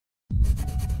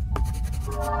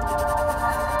Hey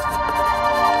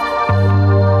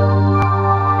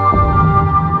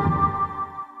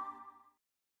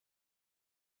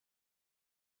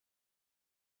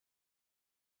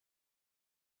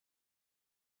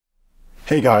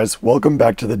guys, welcome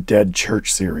back to the Dead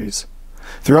Church series.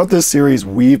 Throughout this series,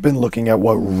 we've been looking at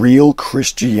what real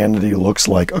Christianity looks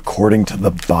like according to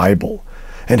the Bible,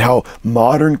 and how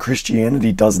modern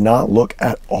Christianity does not look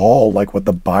at all like what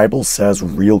the Bible says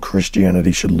real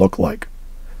Christianity should look like.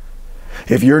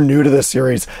 If you're new to this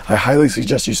series, I highly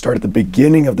suggest you start at the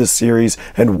beginning of this series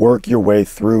and work your way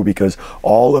through, because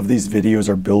all of these videos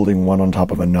are building one on top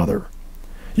of another.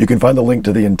 You can find the link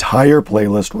to the entire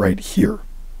playlist right here.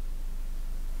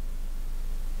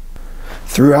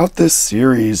 Throughout this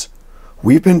series,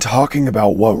 we've been talking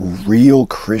about what real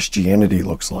Christianity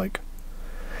looks like.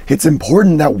 It's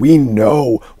important that we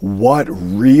know what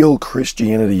real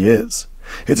Christianity is.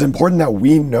 It's important that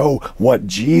we know what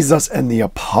Jesus and the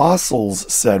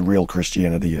apostles said real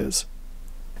Christianity is.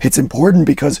 It's important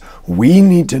because we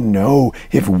need to know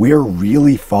if we're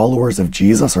really followers of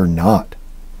Jesus or not.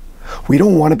 We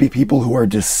don't want to be people who are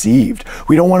deceived.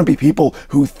 We don't want to be people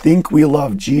who think we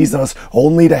love Jesus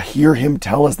only to hear him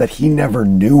tell us that he never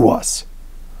knew us.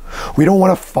 We don't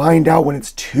want to find out when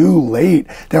it's too late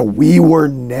that we were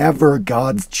never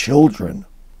God's children.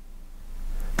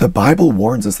 The Bible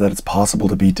warns us that it's possible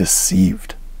to be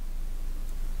deceived.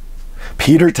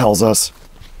 Peter tells us,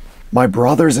 "My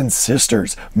brothers and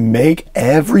sisters, make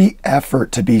every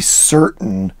effort to be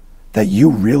certain that you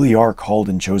really are called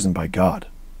and chosen by God."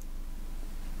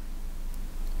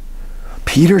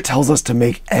 Peter tells us to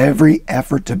make every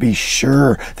effort to be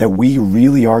sure that we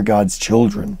really are God's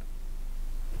children.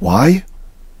 Why?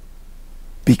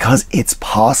 Because it's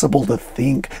possible to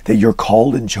think that you're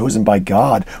called and chosen by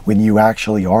God when you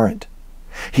actually aren't.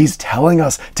 He's telling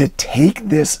us to take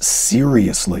this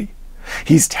seriously.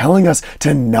 He's telling us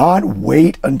to not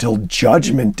wait until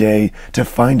Judgment Day to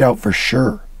find out for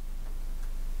sure.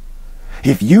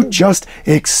 If you just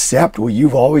accept what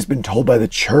you've always been told by the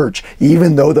church,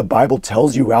 even though the Bible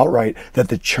tells you outright that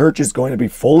the church is going to be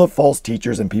full of false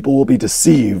teachers and people will be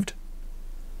deceived,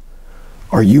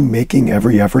 are you making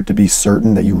every effort to be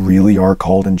certain that you really are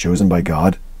called and chosen by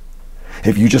God?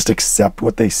 If you just accept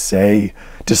what they say,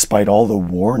 despite all the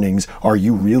warnings, are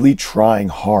you really trying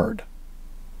hard?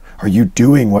 Are you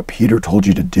doing what Peter told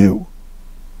you to do?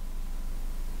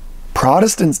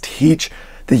 Protestants teach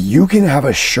that you can have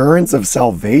assurance of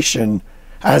salvation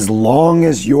as long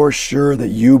as you're sure that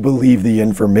you believe the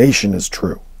information is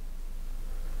true.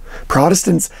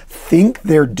 Protestants think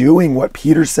they're doing what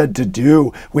Peter said to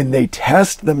do when they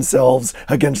test themselves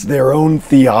against their own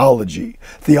theology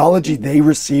they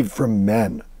received from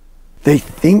men. They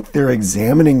think they're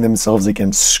examining themselves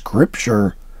against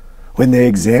Scripture when they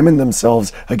examine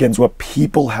themselves against what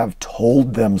people have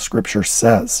told them Scripture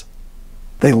says.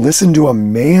 They listen to a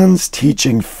man's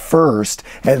teaching first,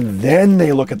 and then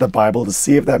they look at the Bible to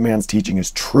see if that man's teaching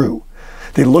is true.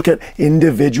 They look at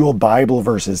individual Bible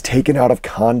verses taken out of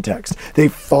context. They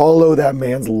follow that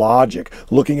man's logic,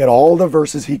 looking at all the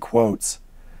verses he quotes,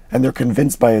 and they're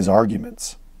convinced by his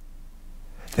arguments.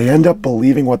 They end up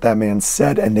believing what that man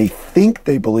said, and they think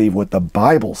they believe what the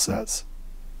Bible says.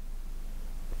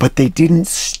 But they didn't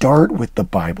start with the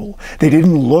Bible. They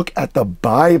didn't look at the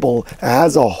Bible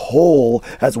as a whole,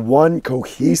 as one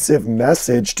cohesive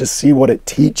message to see what it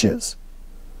teaches.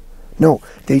 No,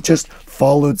 they just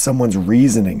followed someone's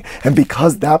reasoning. And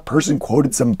because that person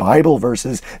quoted some Bible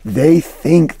verses, they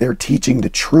think they're teaching the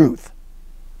truth.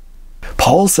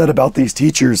 Paul said about these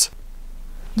teachers,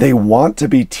 they want to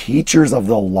be teachers of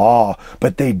the law,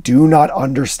 but they do not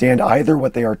understand either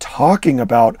what they are talking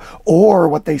about or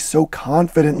what they so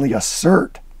confidently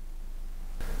assert.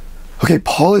 Okay,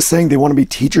 Paul is saying they want to be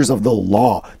teachers of the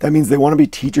law. That means they want to be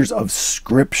teachers of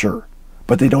Scripture,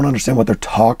 but they don't understand what they're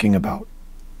talking about.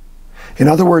 In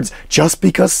other words, just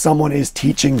because someone is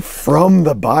teaching from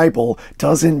the Bible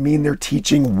doesn't mean they're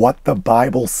teaching what the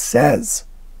Bible says.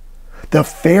 The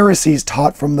Pharisees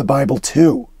taught from the Bible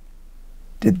too.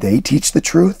 Did they teach the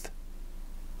truth?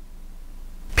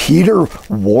 Peter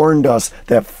warned us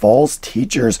that false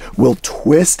teachers will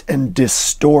twist and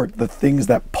distort the things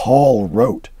that Paul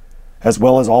wrote, as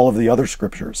well as all of the other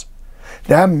scriptures.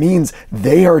 That means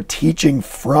they are teaching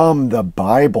from the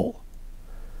Bible.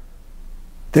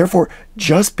 Therefore,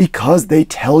 just because they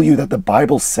tell you that the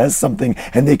Bible says something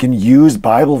and they can use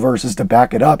Bible verses to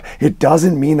back it up, it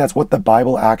doesn't mean that's what the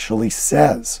Bible actually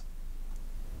says.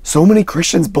 So many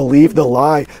Christians believe the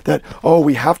lie that, oh,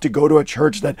 we have to go to a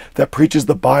church that preaches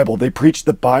the Bible. They preach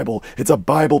the Bible. It's a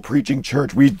Bible preaching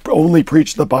church. We only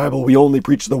preach the Bible. We only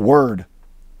preach the Word.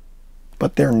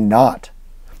 But they're not.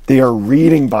 They are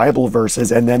reading Bible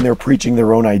verses and then they're preaching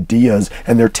their own ideas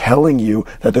and they're telling you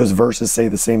that those verses say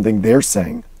the same thing they're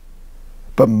saying.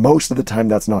 But most of the time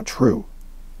that's not true.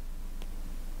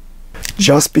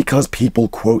 Just because people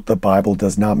quote the Bible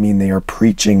does not mean they are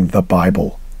preaching the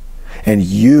Bible. And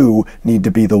you need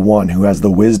to be the one who has the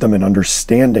wisdom and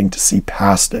understanding to see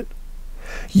past it.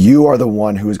 You are the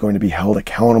one who is going to be held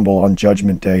accountable on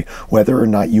Judgment Day, whether or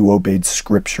not you obeyed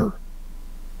Scripture.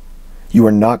 You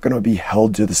are not going to be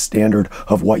held to the standard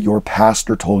of what your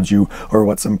pastor told you or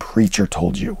what some preacher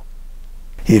told you.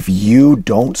 If you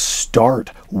don't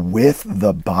start with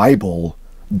the Bible,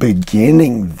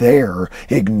 beginning there,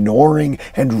 ignoring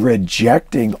and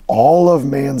rejecting all of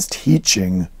man's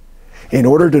teaching, in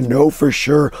order to know for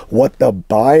sure what the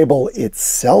Bible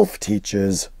itself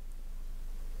teaches,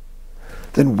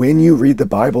 then when you read the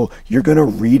Bible, you're going to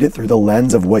read it through the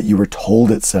lens of what you were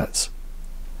told it says.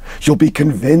 You'll be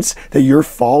convinced that you're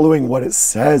following what it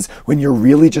says when you're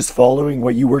really just following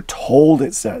what you were told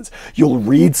it says. You'll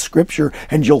read Scripture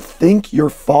and you'll think you're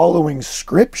following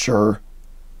Scripture,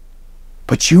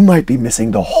 but you might be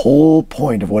missing the whole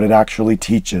point of what it actually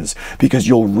teaches because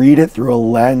you'll read it through a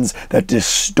lens that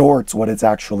distorts what it's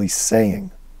actually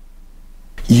saying.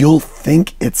 You'll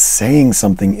think it's saying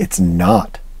something it's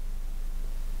not.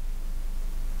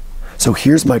 So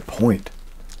here's my point.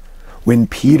 When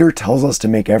Peter tells us to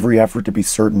make every effort to be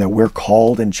certain that we're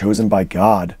called and chosen by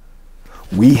God,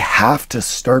 we have to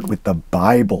start with the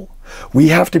Bible. We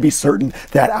have to be certain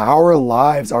that our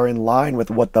lives are in line with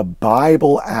what the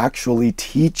Bible actually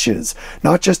teaches,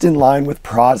 not just in line with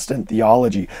Protestant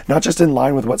theology, not just in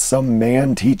line with what some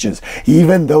man teaches,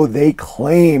 even though they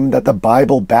claim that the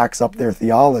Bible backs up their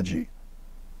theology.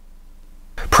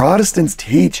 Protestants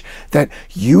teach that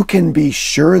you can be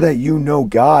sure that you know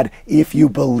God if you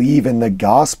believe in the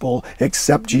gospel,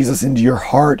 accept Jesus into your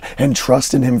heart, and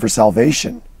trust in him for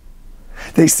salvation.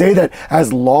 They say that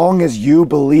as long as you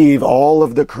believe all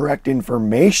of the correct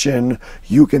information,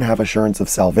 you can have assurance of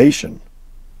salvation.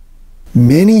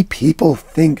 Many people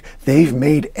think they've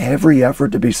made every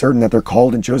effort to be certain that they're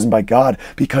called and chosen by God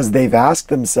because they've asked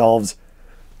themselves,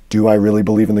 do I really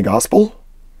believe in the gospel?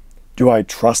 Do I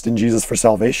trust in Jesus for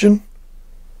salvation?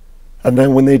 And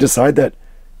then when they decide that,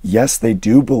 yes, they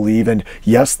do believe and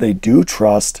yes, they do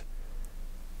trust,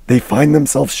 they find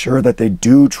themselves sure that they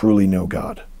do truly know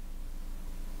God.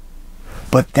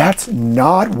 But that's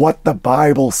not what the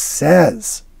Bible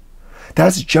says.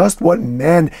 That's just what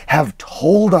men have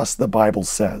told us the Bible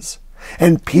says.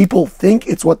 And people think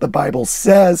it's what the Bible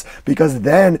says because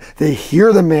then they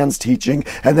hear the man's teaching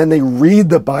and then they read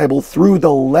the Bible through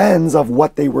the lens of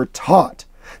what they were taught.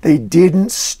 They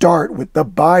didn't start with the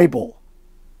Bible.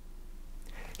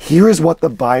 Here is what the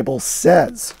Bible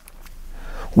says.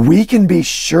 We can be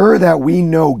sure that we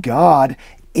know God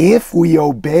if we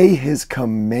obey his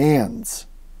commands.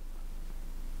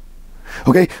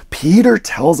 Okay, Peter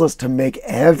tells us to make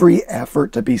every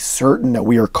effort to be certain that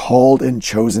we are called and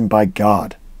chosen by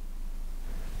God.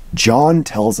 John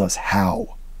tells us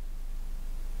how.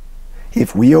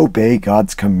 If we obey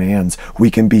God's commands,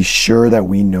 we can be sure that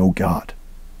we know God.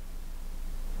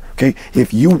 Okay,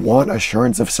 if you want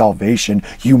assurance of salvation,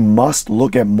 you must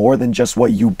look at more than just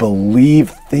what you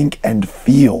believe, think, and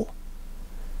feel.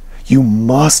 You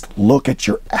must look at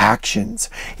your actions.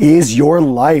 Is your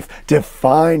life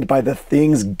defined by the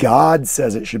things God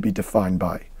says it should be defined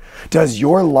by? Does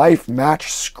your life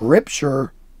match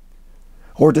Scripture?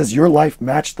 Or does your life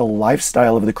match the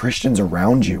lifestyle of the Christians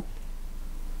around you?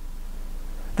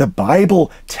 The Bible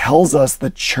tells us the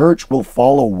church will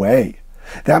fall away.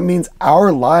 That means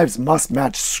our lives must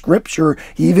match Scripture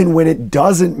even when it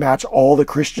doesn't match all the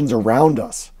Christians around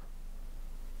us.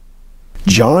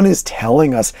 John is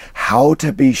telling us how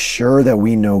to be sure that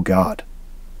we know God.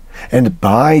 And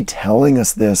by telling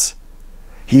us this,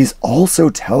 he's also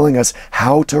telling us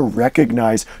how to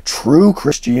recognize true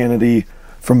Christianity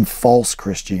from false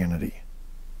Christianity.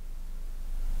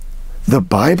 The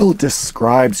Bible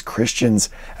describes Christians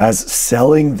as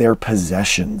selling their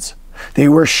possessions. They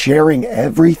were sharing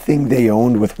everything they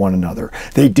owned with one another.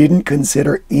 They didn't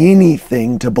consider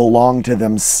anything to belong to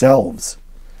themselves.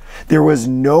 There was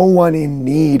no one in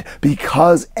need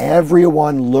because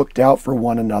everyone looked out for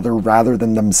one another rather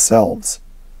than themselves.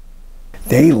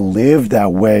 They lived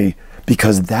that way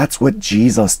because that's what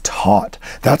Jesus taught.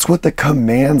 That's what the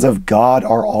commands of God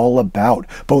are all about,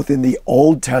 both in the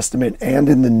Old Testament and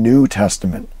in the New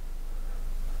Testament.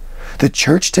 The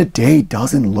church today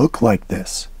doesn't look like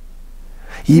this.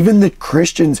 Even the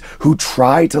Christians who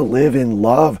try to live in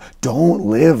love don't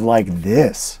live like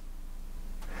this.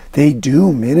 They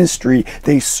do ministry,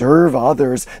 they serve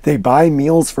others, they buy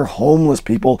meals for homeless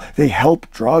people, they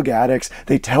help drug addicts,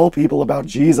 they tell people about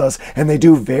Jesus, and they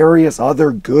do various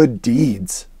other good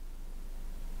deeds.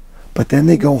 But then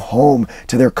they go home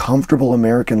to their comfortable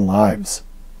American lives.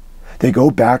 They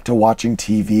go back to watching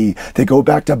TV, they go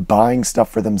back to buying stuff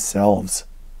for themselves.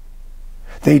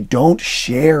 They don't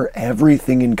share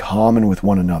everything in common with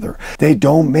one another. They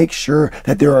don't make sure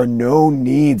that there are no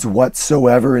needs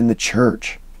whatsoever in the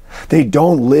church. They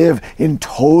don't live in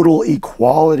total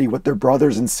equality with their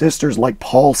brothers and sisters like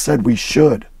Paul said we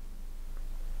should.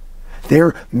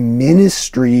 Their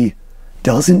ministry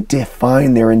doesn't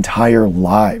define their entire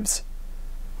lives.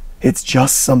 It's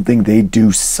just something they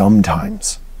do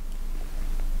sometimes.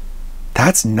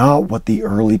 That's not what the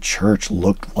early church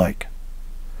looked like.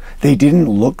 They didn't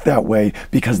look that way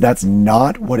because that's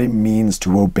not what it means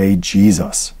to obey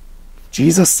Jesus.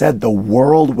 Jesus said the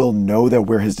world will know that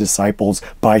we're his disciples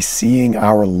by seeing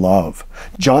our love.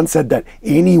 John said that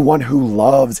anyone who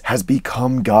loves has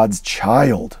become God's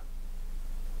child.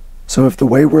 So if the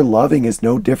way we're loving is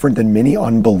no different than many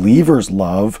unbelievers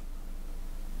love,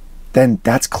 then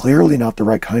that's clearly not the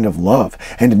right kind of love.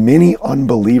 And many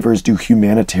unbelievers do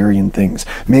humanitarian things.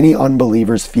 Many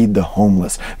unbelievers feed the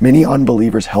homeless. Many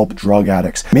unbelievers help drug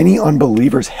addicts. Many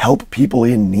unbelievers help people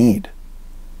in need.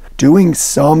 Doing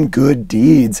some good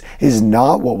deeds is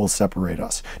not what will separate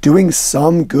us. Doing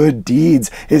some good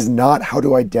deeds is not how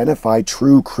to identify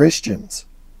true Christians.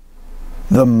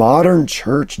 The modern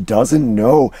church doesn't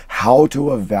know how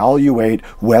to evaluate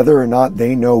whether or not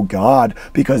they know God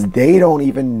because they don't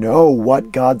even know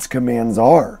what God's commands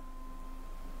are.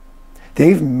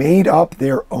 They've made up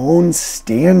their own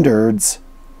standards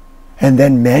and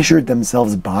then measured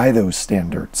themselves by those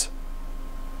standards.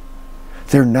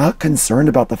 They're not concerned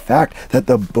about the fact that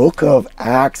the book of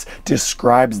Acts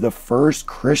describes the first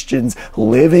Christians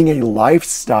living a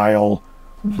lifestyle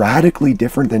radically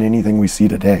different than anything we see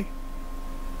today.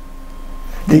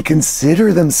 They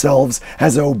consider themselves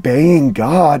as obeying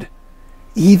God,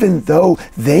 even though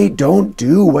they don't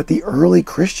do what the early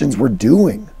Christians were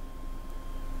doing.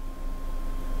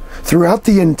 Throughout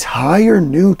the entire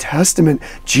New Testament,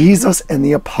 Jesus and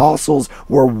the apostles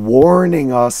were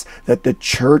warning us that the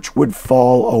church would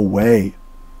fall away.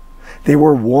 They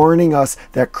were warning us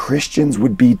that Christians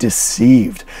would be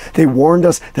deceived. They warned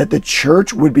us that the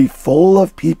church would be full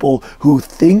of people who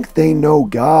think they know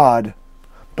God,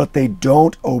 but they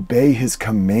don't obey his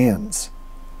commands.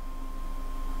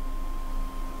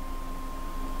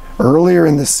 Earlier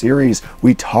in the series,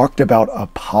 we talked about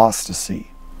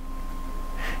apostasy.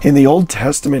 In the Old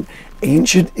Testament,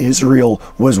 ancient Israel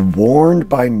was warned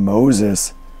by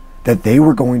Moses that they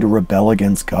were going to rebel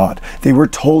against God. They were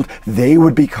told they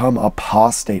would become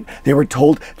apostate. They were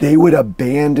told they would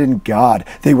abandon God.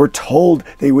 They were told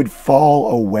they would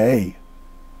fall away.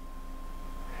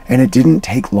 And it didn't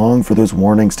take long for those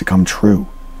warnings to come true.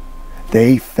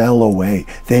 They fell away.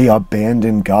 They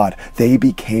abandoned God. They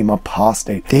became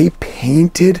apostate. They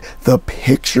painted the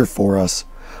picture for us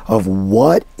of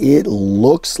what it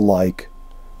looks like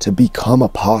to become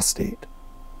apostate.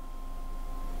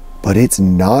 But it's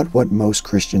not what most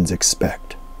Christians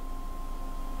expect.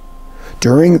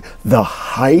 During the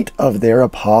height of their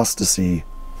apostasy,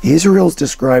 Israel's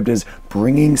described as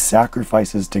bringing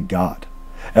sacrifices to God,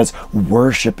 as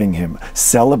worshiping him,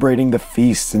 celebrating the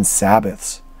feasts and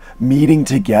Sabbaths, meeting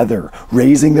together,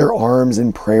 raising their arms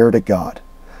in prayer to God,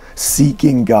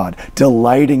 seeking God,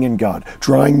 delighting in God,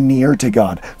 drawing near to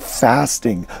God,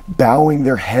 fasting, bowing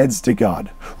their heads to God,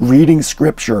 reading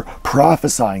scripture,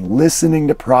 prophesying, listening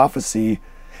to prophecy,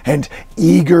 and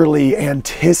eagerly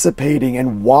anticipating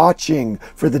and watching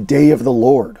for the day of the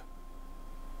Lord.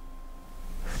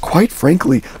 Quite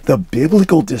frankly, the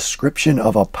biblical description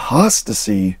of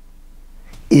apostasy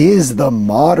is the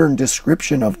modern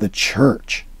description of the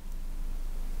church.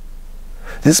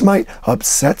 This might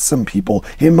upset some people,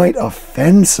 it might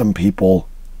offend some people,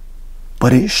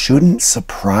 but it shouldn't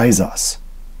surprise us.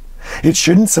 It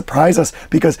shouldn't surprise us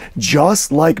because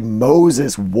just like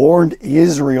Moses warned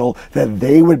Israel that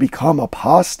they would become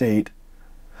apostate,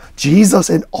 Jesus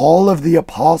and all of the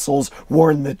apostles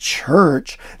warned the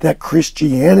church that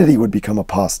Christianity would become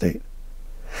apostate.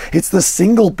 It's the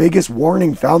single biggest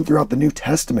warning found throughout the New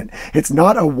Testament. It's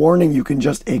not a warning you can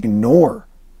just ignore.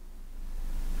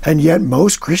 And yet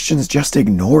most Christians just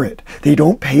ignore it. They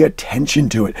don't pay attention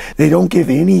to it. They don't give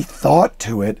any thought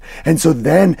to it. And so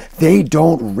then they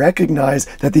don't recognize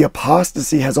that the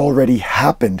apostasy has already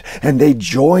happened, and they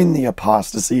join the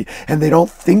apostasy, and they don't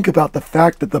think about the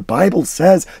fact that the Bible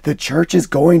says the church is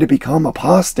going to become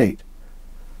apostate.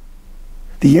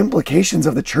 The implications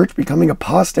of the church becoming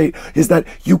apostate is that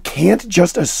you can't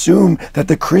just assume that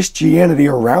the Christianity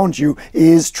around you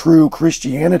is true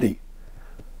Christianity.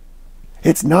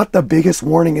 It's not the biggest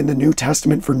warning in the New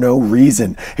Testament for no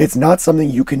reason. It's not something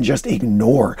you can just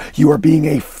ignore. You are being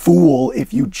a fool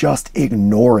if you just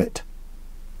ignore it.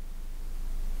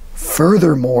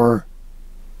 Furthermore,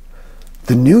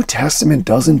 the New Testament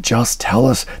doesn't just tell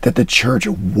us that the church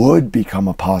would become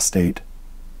apostate.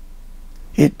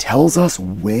 It tells us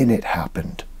when it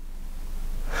happened.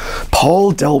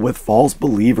 Paul dealt with false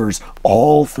believers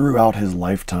all throughout his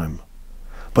lifetime.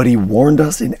 But he warned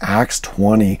us in Acts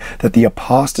 20 that the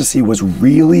apostasy was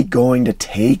really going to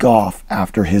take off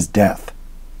after his death.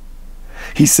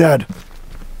 He said,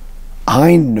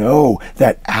 "I know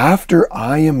that after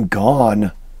I am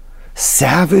gone,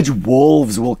 savage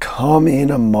wolves will come in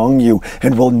among you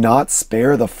and will not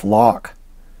spare the flock.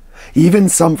 Even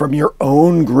some from your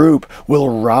own group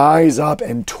will rise up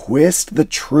and twist the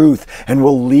truth and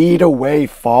will lead away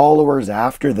followers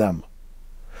after them.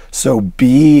 So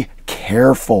be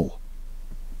careful."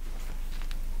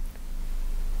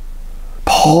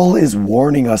 Paul is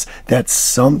warning us that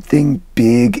something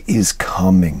big is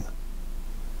coming,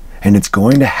 and it's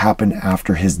going to happen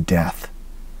after his death.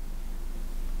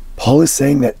 Paul is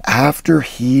saying that after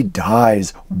he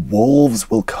dies, wolves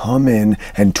will come in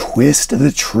and twist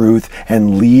the truth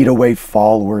and lead away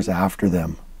followers after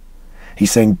them.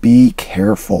 He's saying, be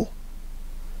careful.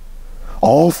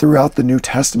 All throughout the New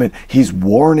Testament, he's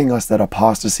warning us that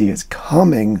apostasy is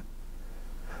coming,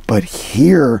 but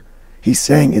here he's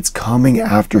saying it's coming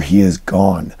after he is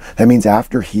gone. That means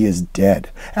after he is dead.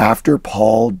 After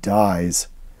Paul dies,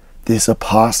 this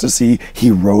apostasy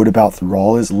he wrote about through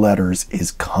all his letters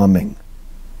is coming.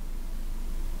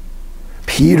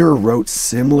 Peter wrote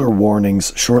similar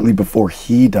warnings shortly before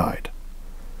he died.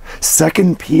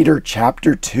 2 Peter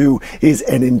chapter 2 is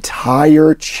an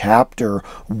entire chapter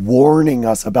warning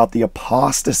us about the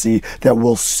apostasy that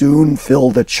will soon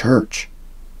fill the church.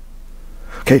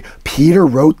 Okay, Peter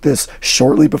wrote this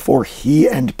shortly before he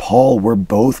and Paul were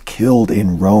both killed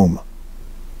in Rome.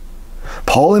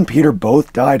 Paul and Peter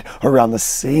both died around the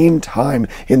same time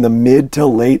in the mid to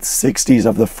late 60s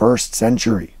of the first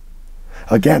century.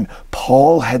 Again,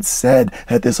 Paul had said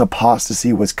that this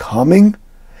apostasy was coming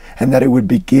and that it would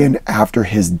begin after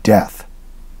his death.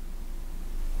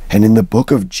 And in the book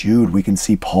of Jude, we can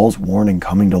see Paul's warning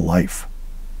coming to life.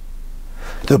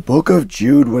 The book of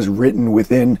Jude was written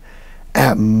within,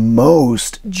 at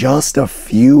most, just a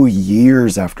few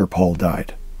years after Paul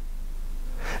died.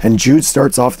 And Jude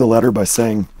starts off the letter by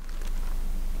saying,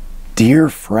 "Dear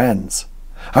friends,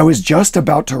 I was just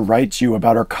about to write you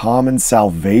about our common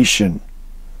salvation,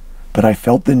 but I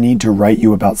felt the need to write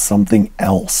you about something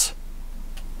else.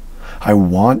 I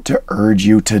want to urge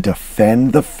you to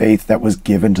defend the faith that was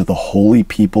given to the holy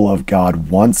people of God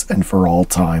once and for all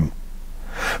time.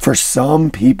 For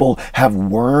some people have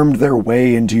wormed their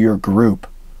way into your group.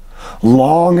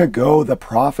 Long ago, the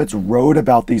prophets wrote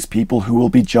about these people who will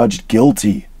be judged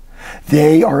guilty.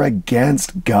 They are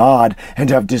against God and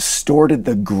have distorted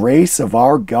the grace of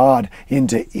our God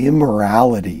into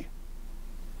immorality."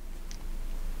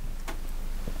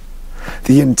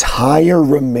 The entire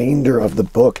remainder of the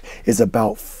book is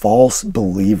about false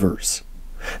believers.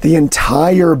 The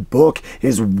entire book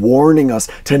is warning us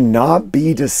to not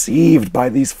be deceived by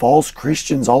these false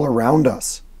Christians all around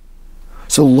us.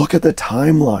 So look at the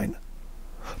timeline.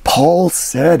 Paul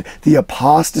said the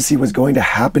apostasy was going to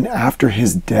happen after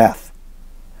his death.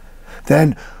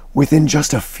 Then, within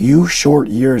just a few short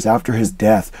years after his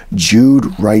death,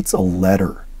 Jude writes a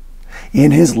letter.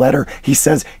 In his letter, he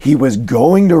says he was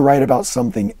going to write about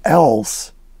something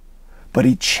else, but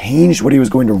he changed what he was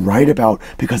going to write about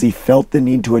because he felt the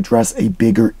need to address a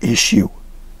bigger issue.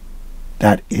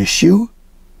 That issue?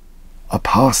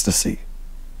 Apostasy.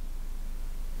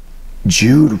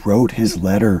 Jude wrote his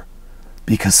letter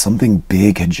because something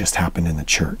big had just happened in the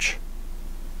church.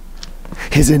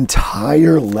 His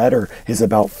entire letter is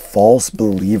about false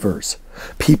believers,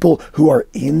 people who are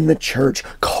in the church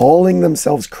calling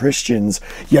themselves Christians,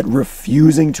 yet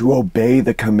refusing to obey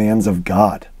the commands of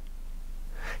God.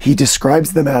 He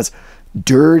describes them as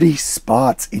dirty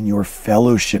spots in your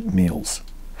fellowship meals.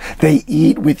 They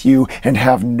eat with you and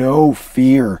have no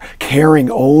fear,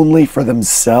 caring only for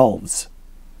themselves.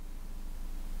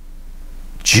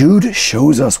 Jude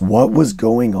shows us what was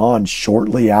going on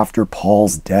shortly after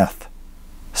Paul's death.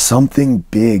 Something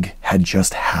big had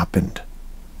just happened.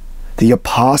 The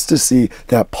apostasy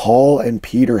that Paul and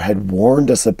Peter had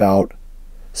warned us about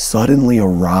suddenly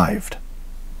arrived.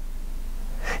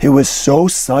 It was so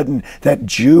sudden that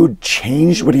Jude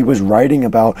changed what he was writing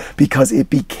about because it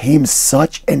became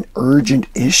such an urgent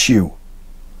issue.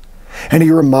 And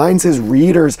he reminds his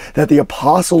readers that the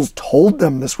apostles told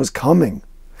them this was coming.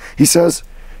 He says,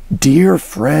 "Dear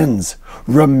friends,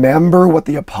 remember what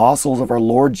the apostles of our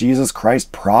Lord Jesus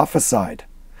Christ prophesied.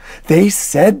 They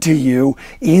said to you,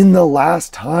 in the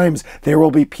last times there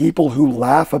will be people who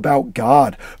laugh about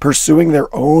God, pursuing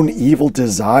their own evil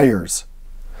desires.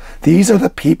 These are the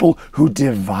people who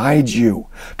divide you,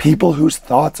 people whose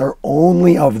thoughts are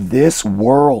only of this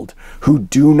world, who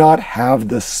do not have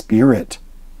the Spirit."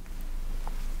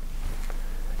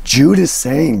 Jude is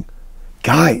saying,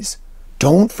 guys,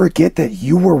 don't forget that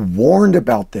you were warned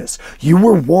about this. You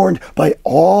were warned by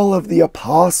all of the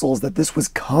apostles that this was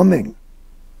coming.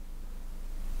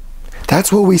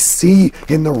 That's what we see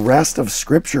in the rest of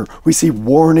Scripture. We see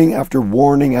warning after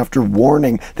warning after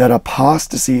warning that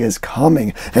apostasy is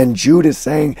coming. And Jude is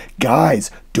saying,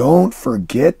 guys, don't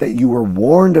forget that you were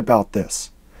warned about this.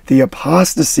 The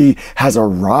apostasy has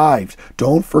arrived.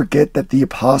 Don't forget that the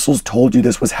apostles told you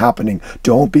this was happening.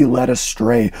 Don't be led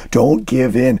astray. Don't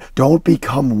give in. Don't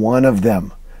become one of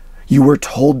them. You were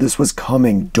told this was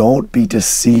coming. Don't be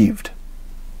deceived.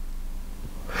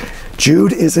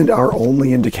 Jude isn't our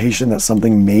only indication that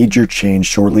something major changed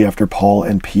shortly after Paul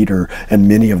and Peter and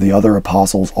many of the other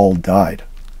apostles all died.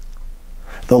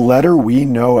 The letter we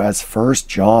know as 1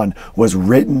 John was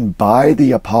written by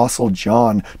the Apostle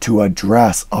John to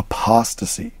address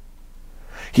apostasy.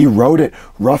 He wrote it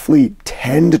roughly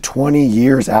 10 to 20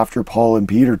 years after Paul and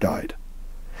Peter died.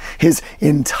 His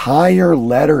entire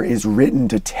letter is written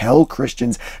to tell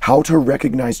Christians how to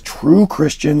recognize true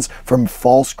Christians from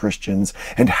false Christians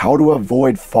and how to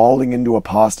avoid falling into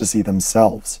apostasy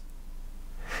themselves.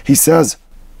 He says,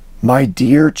 "My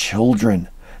dear children,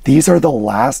 these are the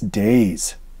last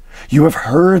days. You have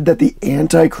heard that the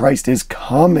Antichrist is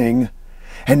coming,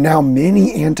 and now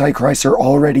many Antichrists are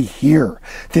already here.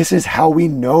 This is how we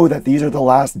know that these are the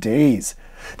last days.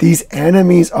 These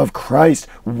enemies of Christ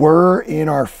were in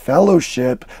our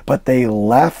fellowship, but they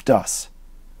left us.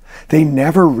 They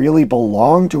never really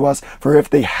belonged to us, for if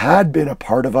they had been a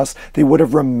part of us, they would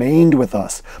have remained with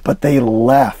us. But they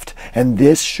left, and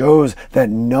this shows that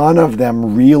none of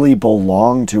them really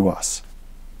belong to us."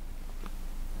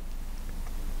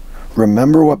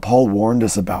 Remember what Paul warned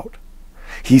us about.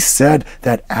 He said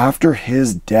that after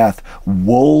his death,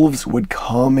 wolves would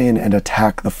come in and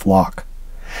attack the flock.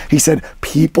 He said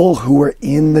people who were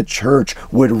in the church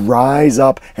would rise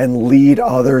up and lead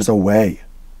others away.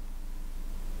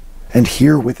 And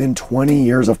here, within 20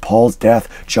 years of Paul's death,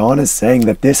 John is saying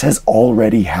that this has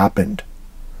already happened.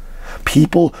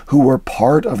 People who were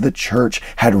part of the church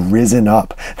had risen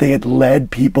up. They had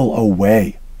led people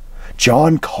away.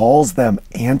 John calls them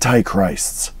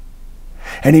antichrists.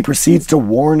 And he proceeds to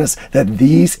warn us that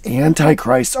these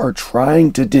antichrists are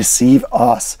trying to deceive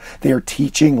us. They are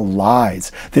teaching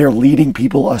lies. They are leading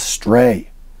people astray.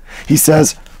 He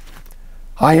says,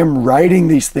 "I am writing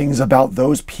these things about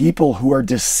those people who are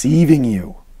deceiving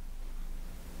you."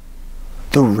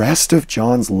 The rest of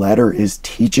John's letter is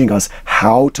teaching us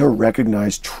how to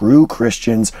recognize true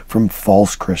Christians from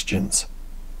false Christians.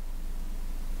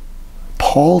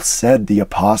 Paul said the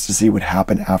apostasy would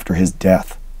happen after his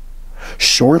death.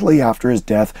 Shortly after his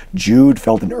death, Jude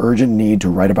felt an urgent need to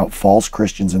write about false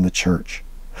Christians in the church.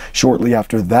 Shortly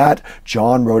after that,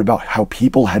 John wrote about how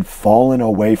people had fallen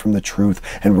away from the truth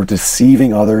and were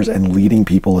deceiving others and leading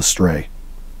people astray.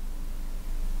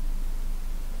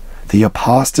 The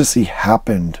apostasy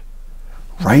happened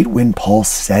right when Paul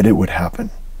said it would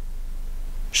happen,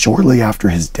 shortly after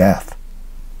his death.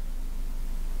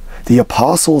 The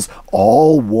apostles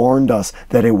all warned us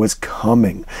that it was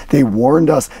coming. They warned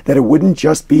us that it wouldn't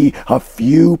just be a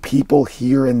few people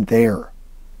here and there.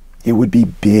 It would be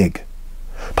big.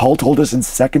 Paul told us in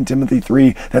 2 Timothy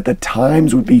 3 that the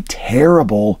times would be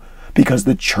terrible because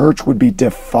the church would be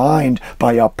defined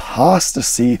by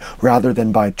apostasy rather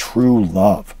than by true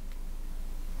love.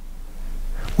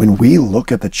 When we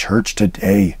look at the church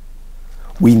today,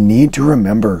 we need to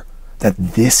remember that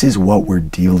this is what we're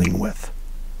dealing with.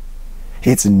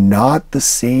 It's not the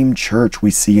same church we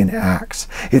see in Acts.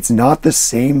 It's not the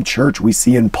same church we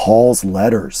see in Paul's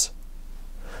letters.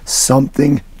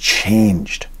 Something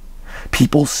changed.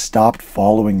 People stopped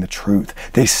following the truth.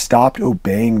 They stopped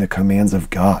obeying the commands of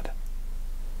God.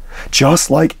 Just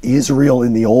like Israel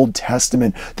in the Old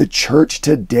Testament, the church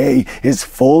today is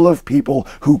full of people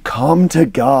who come to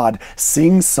God,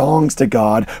 sing songs to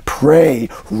God, pray,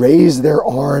 raise their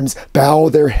arms, bow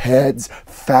their heads,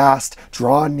 fast,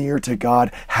 draw near to God,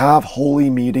 have holy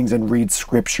meetings, and read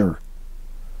Scripture.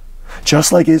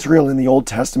 Just like Israel in the Old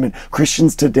Testament,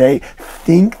 Christians today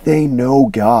think they know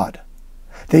God.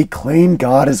 They claim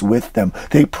God is with them.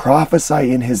 They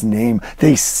prophesy in His name.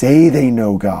 They say they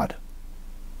know God.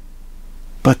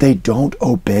 But they don't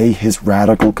obey His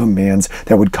radical commands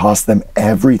that would cost them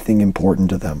everything important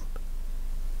to them.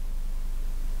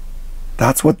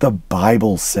 That's what the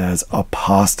Bible says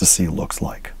apostasy looks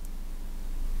like.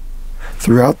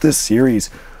 Throughout this series,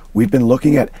 we've been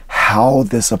looking at how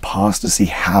this apostasy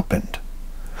happened.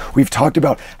 We've talked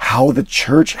about how the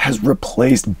church has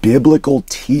replaced biblical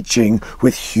teaching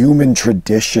with human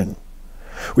tradition.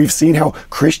 We've seen how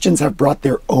Christians have brought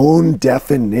their own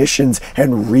definitions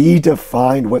and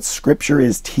redefined what Scripture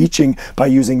is teaching by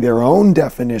using their own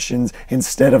definitions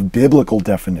instead of biblical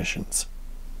definitions.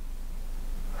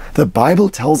 The Bible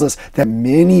tells us that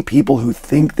many people who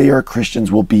think they are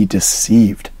Christians will be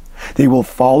deceived. They will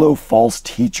follow false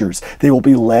teachers. They will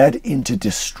be led into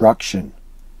destruction.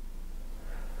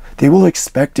 They will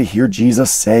expect to hear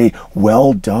Jesus say,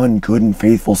 "Well done, good and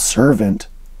faithful servant."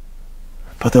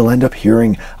 But they'll end up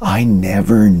hearing, "I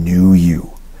never knew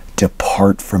you.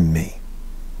 Depart from me."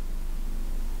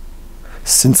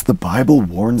 Since the Bible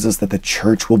warns us that the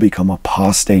church will become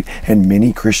apostate and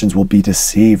many Christians will be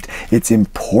deceived, it's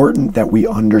important that we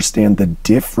understand the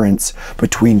difference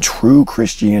between true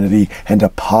Christianity and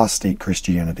apostate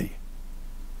Christianity.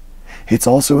 It's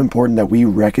also important that we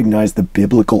recognize the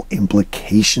biblical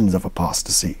implications of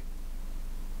apostasy.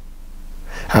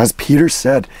 As Peter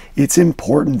said, it's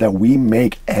important that we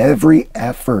make every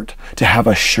effort to have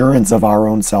assurance of our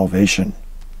own salvation.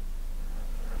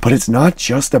 But it's not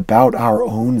just about our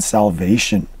own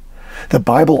salvation. The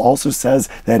Bible also says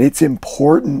that it's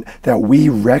important that we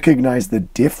recognize the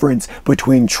difference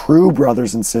between true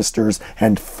brothers and sisters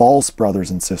and false brothers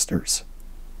and sisters.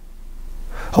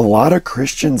 A lot of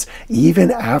Christians, even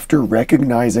after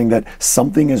recognizing that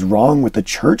something is wrong with the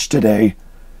church today,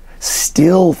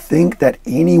 still think that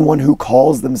anyone who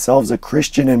calls themselves a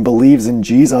Christian and believes in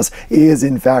Jesus is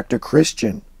in fact a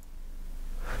Christian.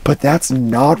 But that's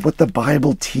not what the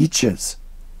Bible teaches.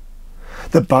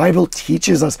 The Bible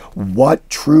teaches us what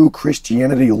true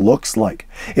Christianity looks like.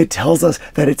 It tells us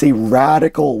that it's a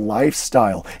radical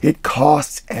lifestyle. It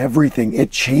costs everything.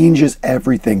 It changes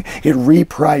everything. It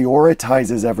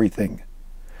reprioritizes everything.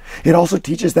 It also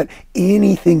teaches that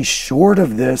anything short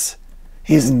of this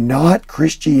is not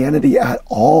Christianity at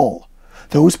all.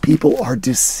 Those people are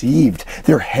deceived.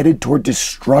 They're headed toward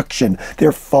destruction.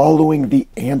 They're following the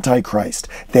Antichrist.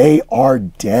 They are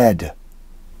dead.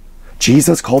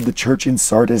 Jesus called the church in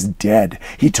Sardis dead.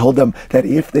 He told them that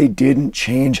if they didn't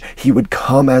change, He would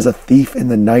come as a thief in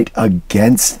the night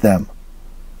against them.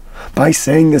 By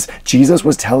saying this, Jesus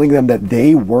was telling them that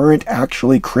they weren't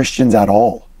actually Christians at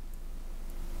all.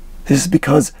 This is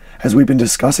because, as we've been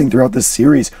discussing throughout this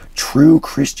series, true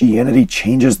Christianity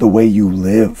changes the way you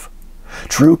live.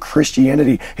 True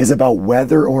Christianity is about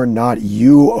whether or not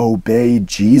you obey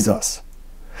Jesus.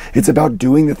 It's about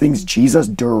doing the things Jesus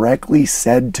directly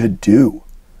said to do.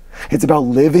 It's about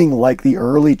living like the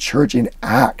early church in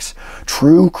Acts.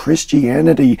 True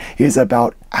Christianity is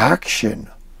about action,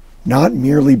 not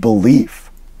merely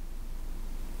belief.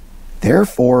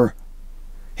 Therefore,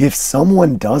 if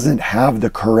someone doesn't have the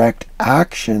correct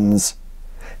actions,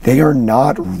 they are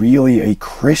not really a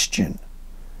Christian,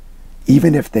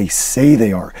 even if they say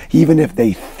they are, even if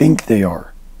they think they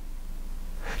are.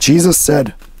 Jesus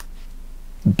said,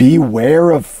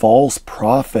 "Beware of false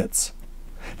prophets.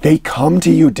 They come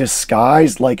to you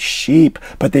disguised like sheep,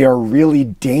 but they are really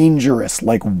dangerous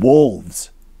like wolves.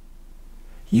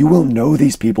 You will know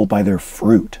these people by their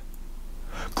fruit.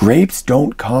 Grapes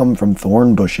don't come from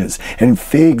thorn bushes, and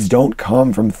figs don't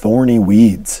come from thorny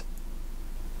weeds.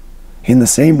 In the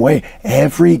same way,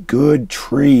 every good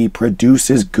tree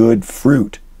produces good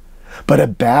fruit, but a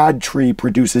bad tree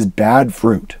produces bad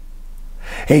fruit.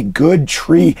 A good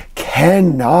tree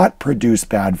cannot produce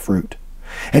bad fruit,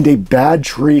 and a bad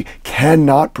tree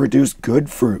cannot produce good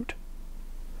fruit.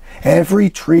 Every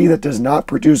tree that does not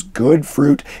produce good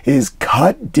fruit is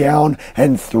cut down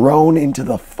and thrown into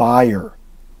the fire.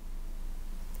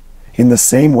 In the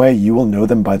same way, you will know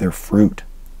them by their fruit.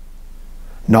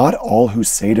 Not all who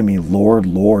say to me, 'Lord,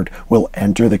 Lord,' will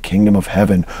enter the kingdom of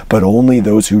heaven, but only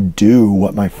those who do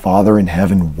what my Father in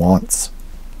heaven wants."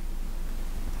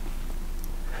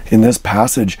 In this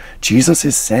passage, Jesus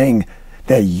is saying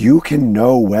that you can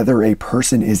know whether a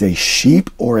person is a sheep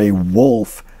or a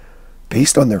wolf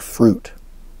based on their fruit,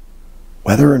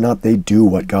 whether or not they do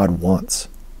what God wants.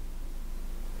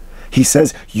 He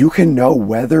says you can know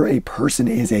whether a person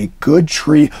is a good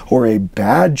tree or a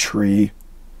bad tree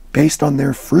based on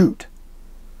their fruit,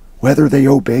 whether they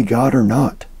obey God or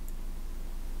not.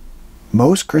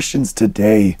 Most Christians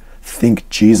today think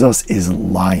Jesus is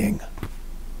lying.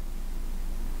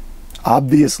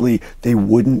 Obviously, they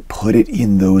wouldn't put it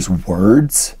in those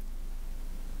words,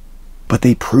 but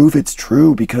they prove it's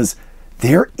true because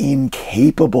they're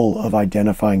incapable of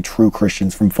identifying true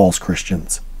Christians from false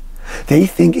Christians. They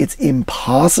think it's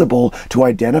impossible to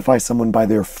identify someone by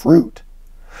their fruit.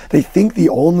 They think the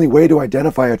only way to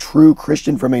identify a true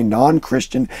Christian from a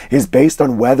non-Christian is based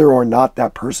on whether or not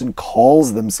that person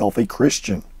calls themselves a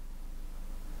Christian.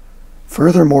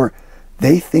 Furthermore,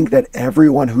 they think that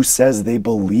everyone who says they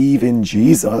believe in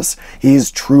Jesus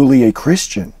is truly a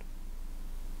Christian.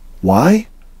 Why?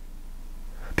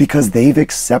 Because they've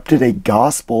accepted a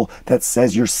gospel that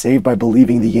says you're saved by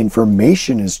believing the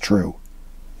information is true,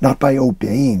 not by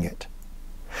obeying it.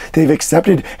 They've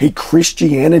accepted a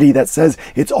Christianity that says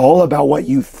it's all about what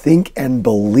you think and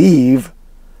believe,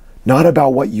 not about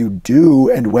what you do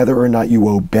and whether or not you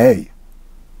obey.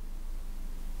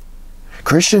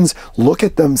 Christians look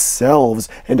at themselves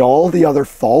and all the other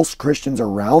false Christians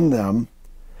around them.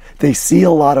 They see a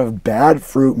lot of bad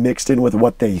fruit mixed in with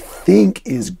what they think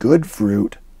is good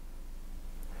fruit,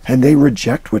 and they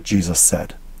reject what Jesus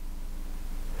said.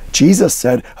 Jesus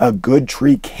said a good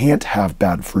tree can't have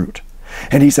bad fruit,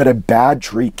 and he said a bad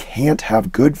tree can't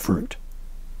have good fruit.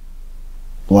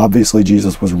 Well, obviously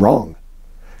Jesus was wrong.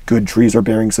 Good trees are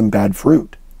bearing some bad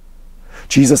fruit.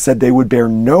 Jesus said they would bear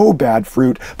no bad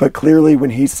fruit, but clearly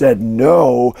when he said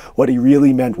no, what he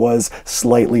really meant was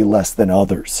slightly less than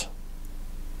others.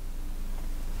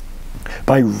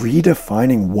 By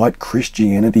redefining what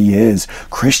Christianity is,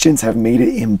 Christians have made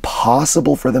it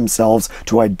impossible for themselves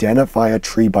to identify a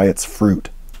tree by its fruit.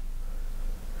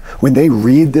 When they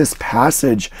read this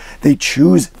passage, they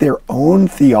choose their own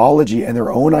theology and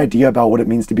their own idea about what it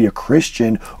means to be a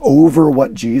Christian over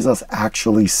what Jesus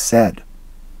actually said.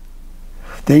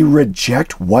 They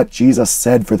reject what Jesus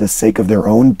said for the sake of their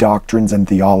own doctrines and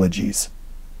theologies.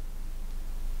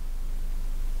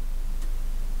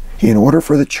 In order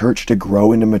for the church to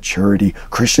grow into maturity,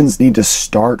 Christians need to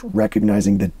start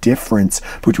recognizing the difference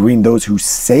between those who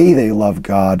say they love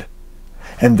God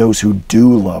and those who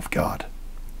do love God.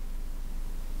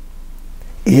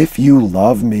 If you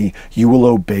love me, you will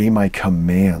obey my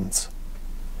commands.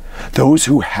 Those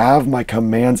who have my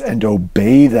commands and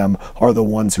obey them are the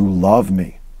ones who love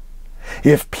me.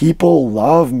 If people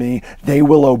love me, they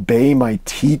will obey my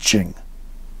teaching.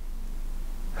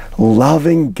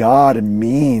 Loving God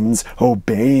means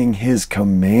obeying his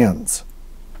commands.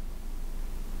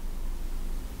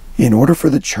 In order for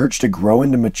the church to grow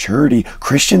into maturity,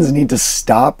 Christians need to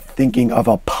stop thinking of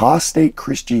apostate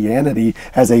Christianity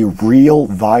as a real,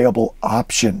 viable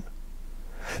option.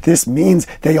 This means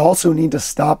they also need to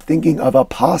stop thinking of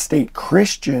apostate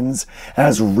Christians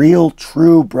as real,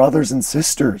 true brothers and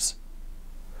sisters.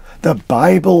 The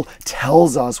Bible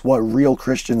tells us what real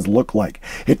Christians look like.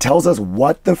 It tells us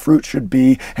what the fruit should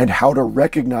be and how to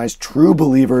recognize true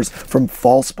believers from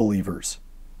false believers.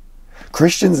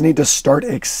 Christians need to start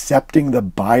accepting the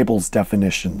Bible's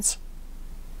definitions.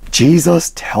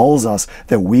 Jesus tells us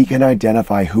that we can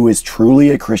identify who is truly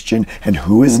a Christian and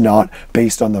who is not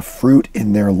based on the fruit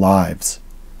in their lives.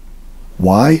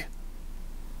 Why?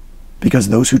 Because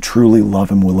those who truly love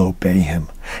him will obey him,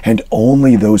 and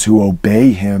only those who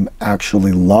obey him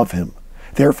actually love him.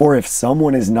 Therefore, if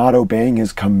someone is not obeying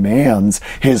his commands,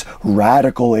 his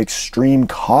radical, extreme,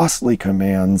 costly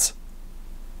commands,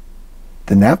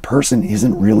 then that person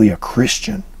isn't really a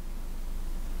Christian,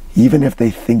 even if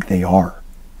they think they are.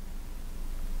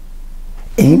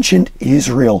 Ancient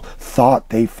Israel thought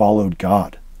they followed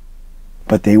God,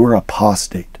 but they were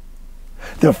apostate.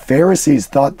 The Pharisees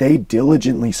thought they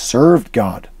diligently served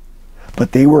God,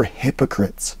 but they were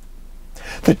hypocrites.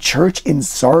 The church in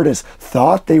Sardis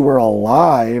thought they were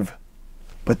alive,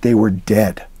 but they were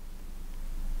dead.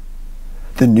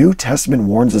 The New Testament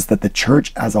warns us that the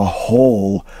church as a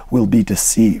whole will be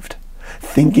deceived,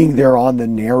 thinking they're on the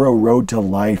narrow road to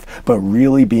life, but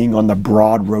really being on the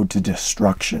broad road to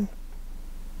destruction.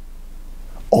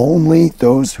 Only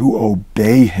those who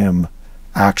obey him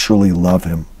actually love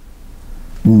him.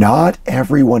 Not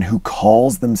everyone who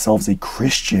calls themselves a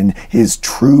Christian is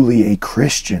truly a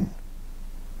Christian.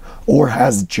 Or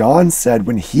as John said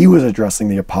when he was addressing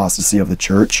the apostasy of the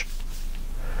church,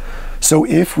 so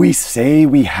if we say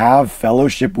we have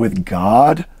fellowship with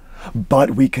God,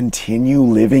 but we continue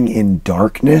living in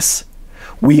darkness,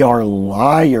 we are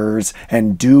liars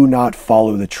and do not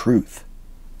follow the truth.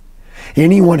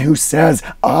 Anyone who says,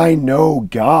 I know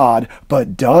God,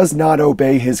 but does not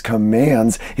obey his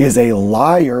commands is a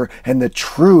liar, and the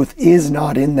truth is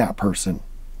not in that person.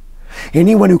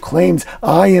 Anyone who claims,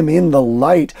 I am in the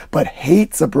light, but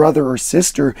hates a brother or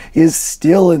sister is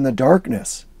still in the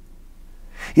darkness.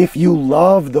 If you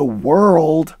love the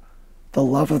world, the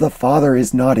love of the Father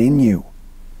is not in you.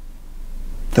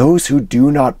 Those who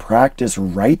do not practice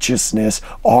righteousness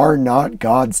are not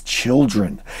God's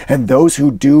children, and those who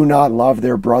do not love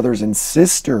their brothers and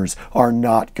sisters are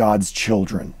not God's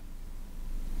children.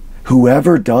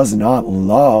 Whoever does not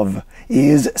love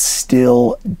is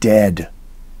still dead.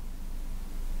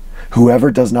 Whoever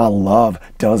does not love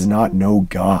does not know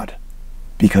God,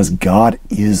 because God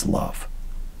is love.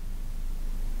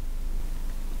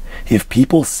 If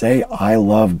people say, I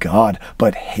love God,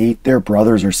 but hate their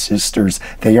brothers or sisters,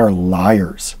 they are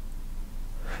liars.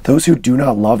 Those who do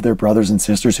not love their brothers and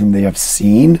sisters whom they have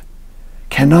seen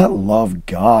cannot love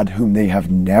God whom they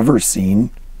have never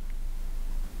seen.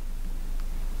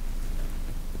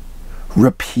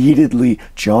 Repeatedly,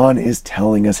 John is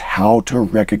telling us how to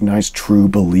recognize true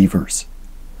believers.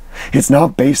 It's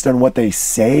not based on what they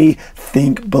say,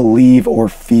 think, believe, or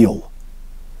feel.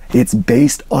 It's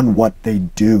based on what they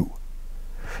do.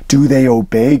 Do they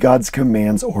obey God's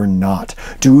commands or not?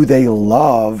 Do they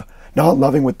love, not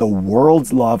loving with the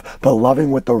world's love, but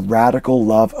loving with the radical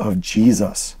love of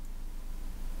Jesus?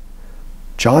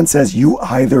 John says you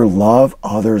either love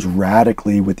others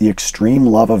radically with the extreme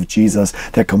love of Jesus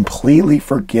that completely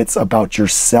forgets about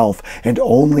yourself and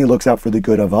only looks out for the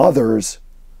good of others,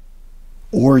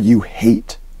 or you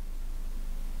hate.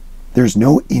 There's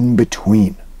no in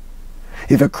between.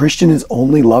 If a Christian is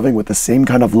only loving with the same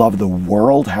kind of love the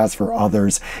world has for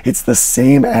others, it's the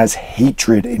same as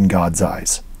hatred in God's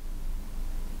eyes.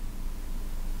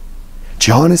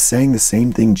 John is saying the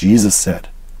same thing Jesus said.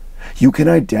 You can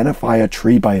identify a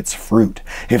tree by its fruit.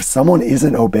 If someone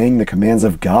isn't obeying the commands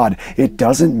of God, it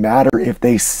doesn't matter if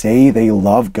they say they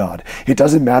love God. It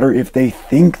doesn't matter if they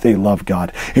think they love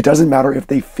God. It doesn't matter if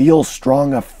they feel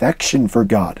strong affection for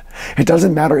God. It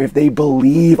doesn't matter if they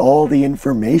believe all the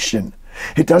information.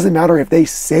 It doesn't matter if they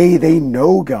say they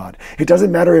know God. It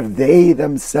doesn't matter if they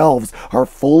themselves are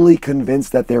fully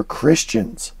convinced that they're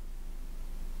Christians.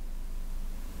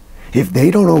 If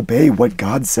they don't obey what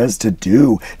God says to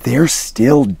do, they're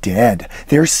still dead.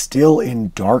 They're still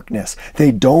in darkness.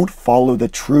 They don't follow the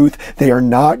truth. They are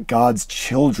not God's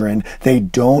children. They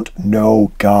don't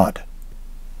know God.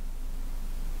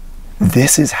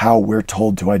 This is how we're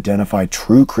told to identify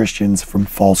true Christians from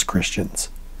false Christians.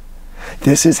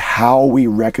 This is how we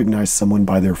recognize someone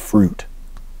by their fruit.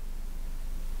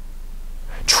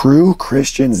 True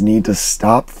Christians need to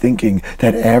stop thinking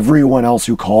that everyone else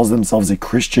who calls themselves a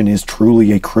Christian is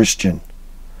truly a Christian.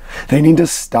 They need to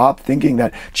stop thinking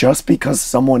that just because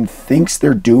someone thinks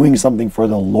they're doing something for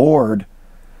the Lord,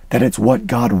 that it's what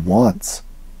God wants.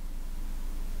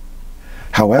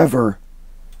 However,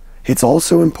 it's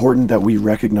also important that we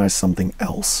recognize something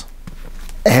else.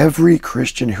 Every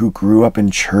Christian who grew up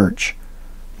in church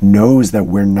knows that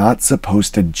we're not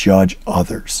supposed to judge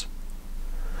others.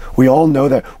 We all know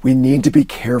that we need to be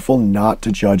careful not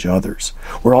to judge others.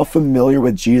 We're all familiar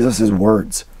with Jesus'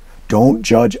 words. Don't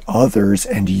judge others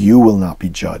and you will not be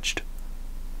judged.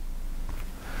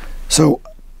 So,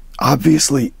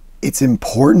 obviously, it's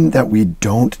important that we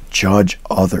don't judge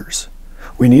others.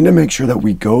 We need to make sure that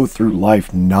we go through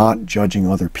life not judging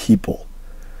other people.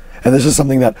 And this is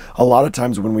something that a lot of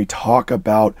times when we talk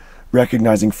about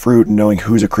recognizing fruit and knowing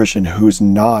who's a Christian, who's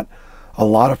not, a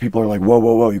lot of people are like, whoa,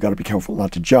 whoa, whoa, you got to be careful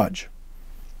not to judge.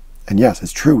 And yes,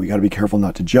 it's true, we got to be careful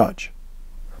not to judge.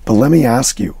 But let me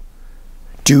ask you,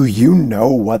 do you know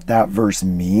what that verse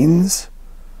means?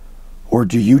 Or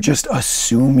do you just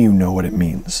assume you know what it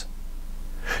means?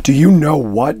 Do you know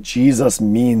what Jesus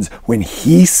means when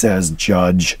he says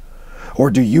judge? Or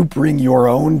do you bring your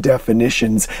own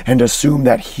definitions and assume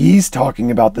that he's talking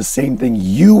about the same thing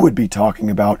you would be talking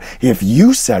about if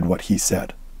you said what he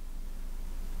said?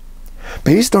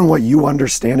 Based on what you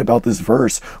understand about this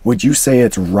verse, would you say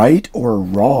it's right or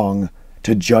wrong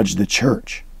to judge the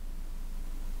church?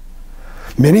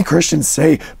 Many Christians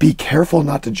say, be careful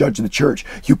not to judge the church.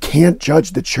 You can't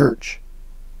judge the church.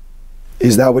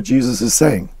 Is that what Jesus is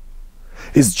saying?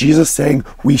 Is Jesus saying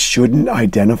we shouldn't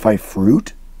identify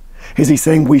fruit? Is he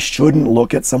saying we shouldn't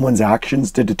look at someone's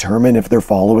actions to determine if they're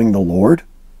following the Lord?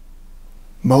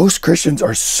 Most Christians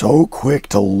are so quick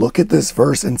to look at this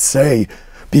verse and say,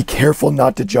 be careful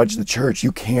not to judge the church.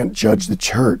 You can't judge the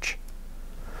church.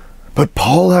 But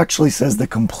Paul actually says the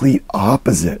complete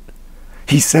opposite.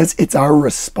 He says it's our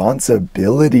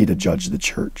responsibility to judge the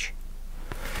church.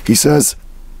 He says,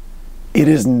 it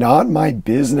is not my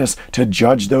business to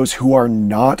judge those who are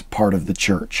not part of the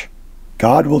church.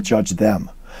 God will judge them.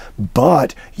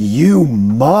 but you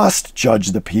must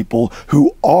judge the people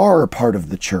who are part of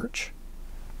the church.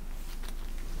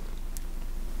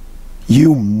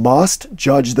 You must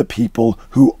judge the people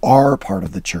who are part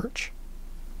of the church.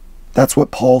 That's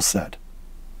what Paul said.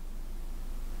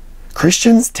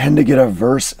 Christians tend to get a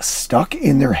verse stuck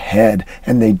in their head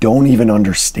and they don't even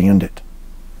understand it.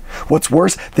 What's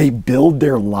worse, they build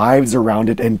their lives around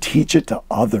it and teach it to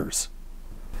others.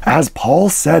 As Paul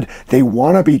said, they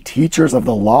want to be teachers of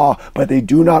the law, but they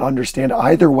do not understand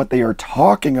either what they are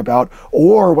talking about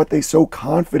or what they so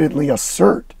confidently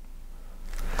assert.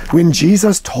 When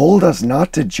Jesus told us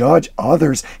not to judge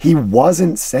others, he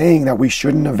wasn't saying that we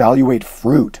shouldn't evaluate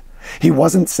fruit. He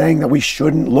wasn't saying that we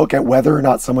shouldn't look at whether or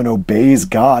not someone obeys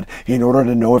God in order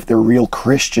to know if they're real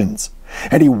Christians.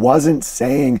 And he wasn't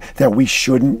saying that we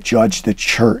shouldn't judge the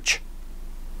church.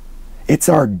 It's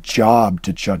our job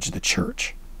to judge the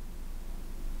church.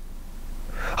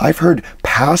 I've heard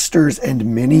pastors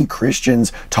and many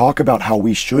Christians talk about how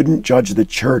we shouldn't judge the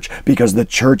church because the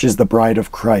church is the bride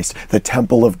of Christ, the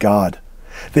temple of God.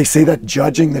 They say that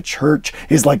judging the church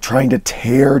is like trying to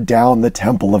tear down the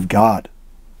temple of God.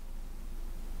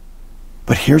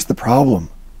 But here's the problem.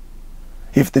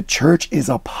 If the church is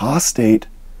apostate,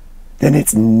 then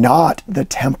it's not the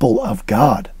temple of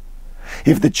God.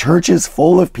 If the church is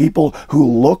full of people who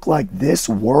look like this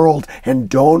world and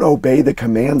don't obey the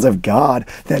commands of God,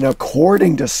 then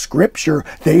according to Scripture,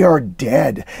 they are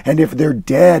dead. And if they're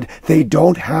dead, they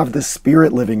don't have the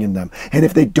Spirit living in them. And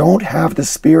if they don't have the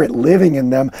Spirit living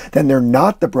in them, then they're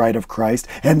not the bride of Christ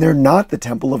and they're not the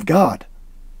temple of God.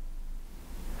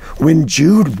 When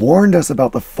Jude warned us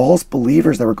about the false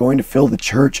believers that were going to fill the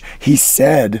church, he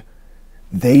said,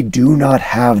 they do not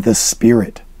have the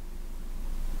Spirit.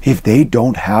 If they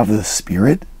don't have the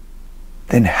Spirit,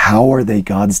 then how are they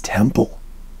God's temple?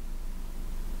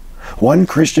 One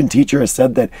Christian teacher has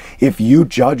said that if you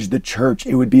judge the church,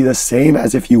 it would be the same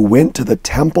as if you went to the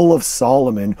Temple of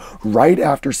Solomon right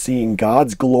after seeing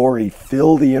God's glory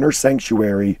fill the inner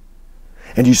sanctuary,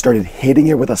 and you started hitting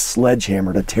it with a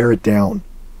sledgehammer to tear it down.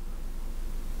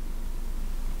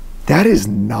 That is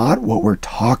not what we're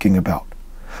talking about.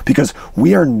 Because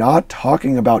we are not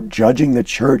talking about judging the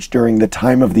church during the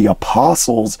time of the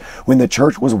apostles when the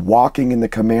church was walking in the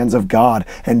commands of God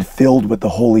and filled with the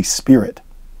Holy Spirit.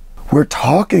 We're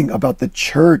talking about the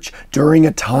church during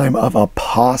a time of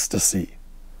apostasy.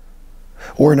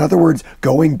 Or in other words,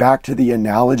 going back to the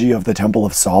analogy of the Temple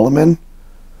of Solomon,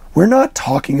 we're not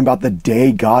talking about the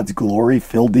day God's glory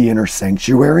filled the inner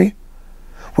sanctuary.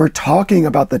 We're talking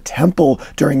about the temple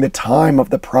during the time of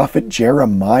the prophet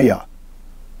Jeremiah.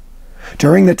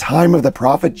 During the time of the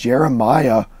prophet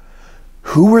Jeremiah,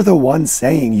 who were the ones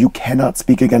saying you cannot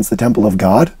speak against the temple of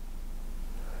God?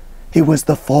 It was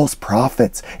the false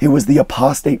prophets. It was the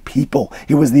apostate people.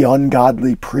 It was the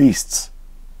ungodly priests.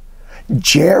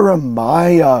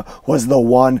 Jeremiah was the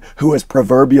one who was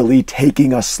proverbially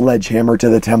taking a sledgehammer to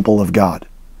the temple of God.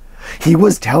 He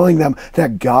was telling them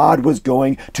that God was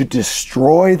going to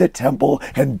destroy the temple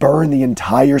and burn the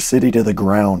entire city to the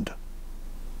ground.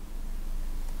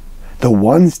 The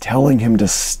ones telling him to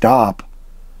stop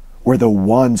were the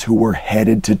ones who were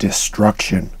headed to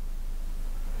destruction.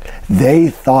 They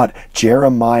thought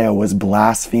Jeremiah was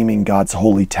blaspheming God's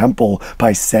holy temple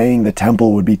by saying the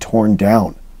temple would be torn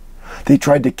down. They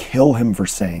tried to kill him for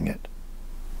saying it.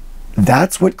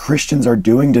 That's what Christians are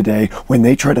doing today when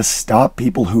they try to stop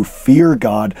people who fear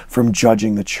God from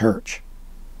judging the church.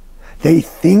 They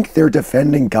think they're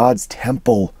defending God's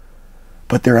temple,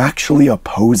 but they're actually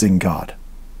opposing God.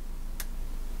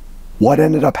 What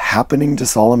ended up happening to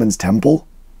Solomon's temple?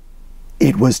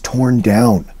 It was torn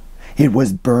down. It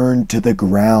was burned to the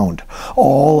ground.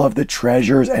 All of the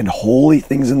treasures and holy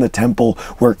things in the temple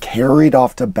were carried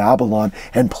off to Babylon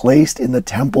and placed in the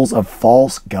temples of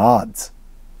false gods.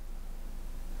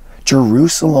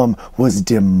 Jerusalem was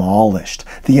demolished.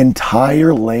 The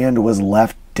entire land was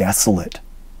left desolate.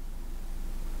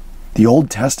 The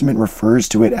Old Testament refers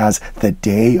to it as the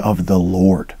day of the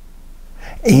Lord.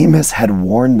 Amos had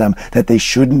warned them that they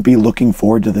shouldn't be looking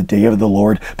forward to the day of the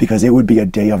Lord because it would be a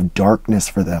day of darkness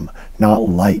for them, not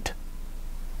light.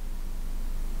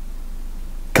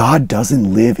 God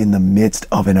doesn't live in the midst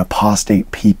of an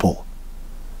apostate people.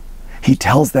 He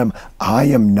tells them, I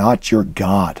am not your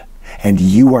God, and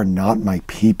you are not my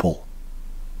people.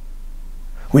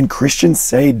 When Christians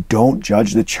say don't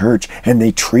judge the church and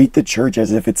they treat the church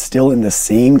as if it's still in the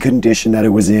same condition that it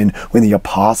was in when the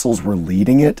apostles were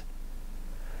leading it,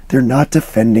 they're not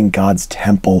defending God's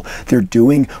temple. They're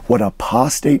doing what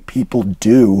apostate people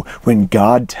do when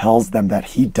God tells them that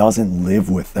he doesn't live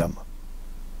with them.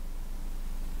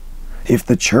 If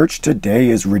the church today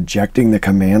is rejecting the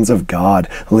commands of God,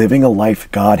 living a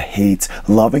life God hates,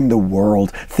 loving the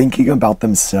world, thinking about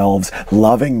themselves,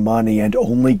 loving money, and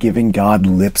only giving God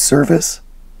lip service,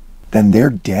 then they're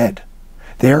dead.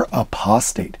 They're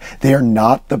apostate. They are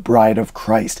not the bride of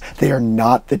Christ. They are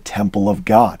not the temple of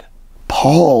God.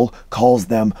 Paul calls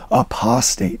them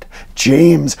apostate.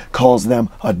 James calls them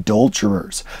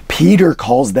adulterers. Peter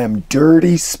calls them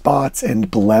dirty spots and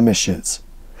blemishes.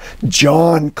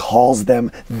 John calls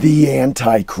them the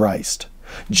Antichrist.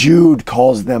 Jude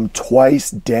calls them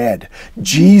twice dead.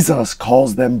 Jesus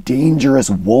calls them dangerous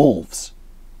wolves.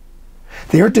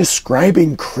 They're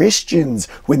describing Christians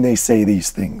when they say these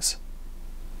things.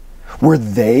 Were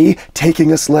they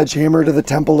taking a sledgehammer to the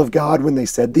temple of God when they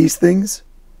said these things?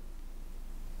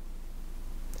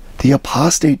 The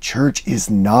apostate church is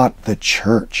not the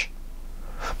church.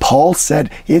 Paul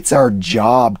said it's our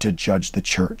job to judge the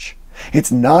church.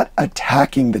 It's not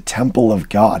attacking the temple of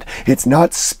God. It's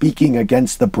not speaking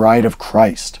against the bride of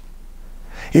Christ.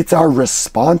 It's our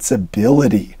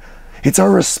responsibility. It's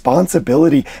our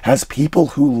responsibility as people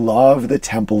who love the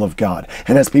temple of God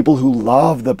and as people who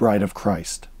love the bride of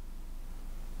Christ.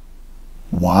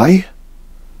 Why?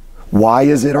 Why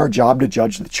is it our job to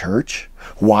judge the church?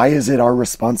 Why is it our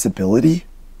responsibility?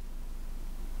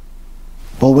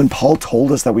 Well, when Paul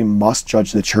told us that we must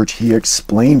judge the church, he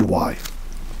explained why.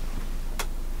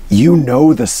 You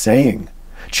know the saying,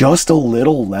 just a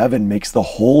little leaven makes the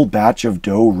whole batch of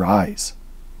dough rise.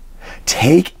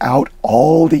 Take out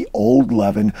all the old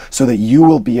leaven so that you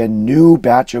will be a new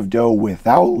batch of dough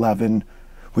without leaven,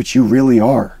 which you really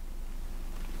are.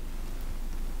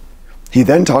 He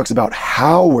then talks about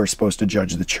how we're supposed to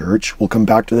judge the church. We'll come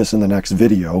back to this in the next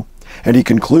video. And he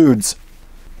concludes,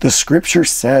 the scripture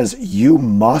says you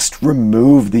must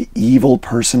remove the evil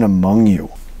person among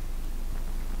you.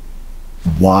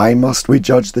 Why must we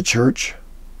judge the church?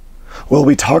 Well,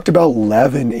 we talked about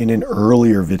leaven in an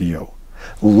earlier video.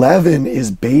 Leaven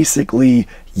is basically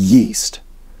yeast.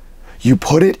 You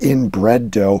put it in bread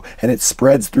dough and it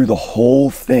spreads through the whole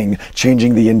thing,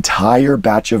 changing the entire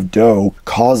batch of dough,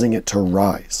 causing it to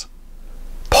rise.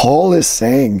 Paul is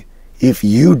saying, if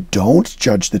you don't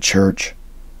judge the church,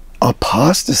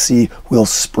 apostasy will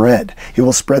spread. It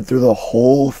will spread through the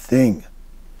whole thing.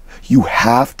 You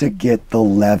have to get the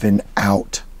leaven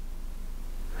out.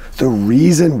 The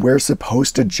reason we're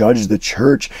supposed to judge the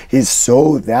church is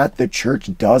so that the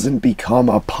church doesn't become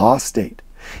apostate.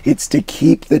 It's to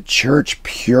keep the church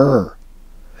pure.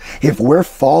 If we're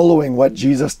following what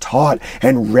Jesus taught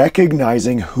and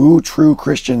recognizing who true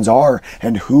Christians are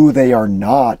and who they are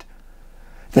not,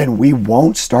 then we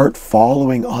won't start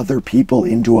following other people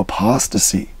into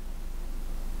apostasy.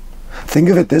 Think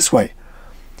of it this way.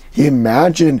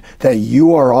 Imagine that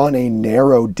you are on a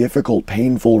narrow, difficult,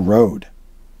 painful road,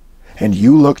 and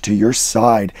you look to your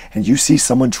side and you see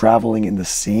someone traveling in the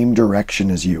same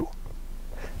direction as you.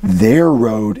 Their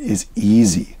road is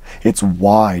easy, it's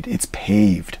wide, it's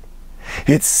paved.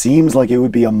 It seems like it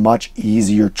would be a much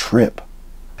easier trip.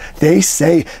 They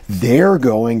say they're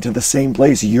going to the same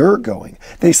place you're going.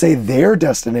 They say their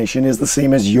destination is the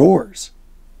same as yours.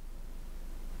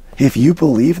 If you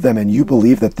believe them and you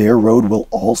believe that their road will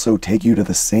also take you to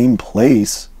the same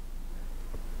place,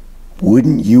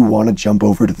 wouldn't you want to jump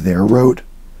over to their road?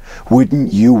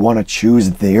 Wouldn't you want to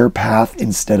choose their path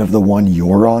instead of the one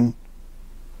you're on?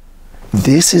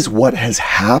 This is what has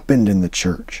happened in the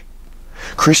church.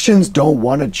 Christians don't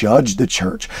want to judge the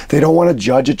church. They don't want to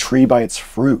judge a tree by its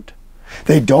fruit.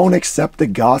 They don't accept the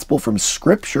gospel from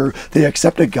Scripture. They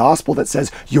accept a gospel that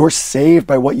says you're saved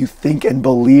by what you think and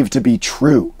believe to be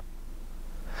true.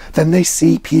 Then they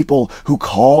see people who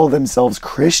call themselves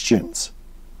Christians.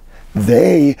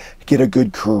 They get a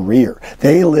good career.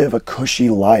 They live a cushy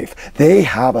life. They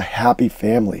have a happy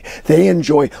family. They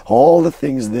enjoy all the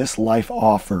things this life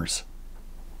offers.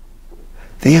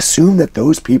 They assume that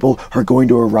those people are going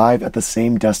to arrive at the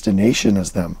same destination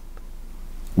as them.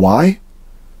 Why?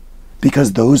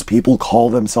 Because those people call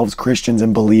themselves Christians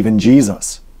and believe in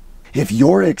Jesus. If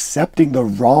you're accepting the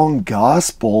wrong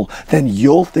gospel, then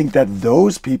you'll think that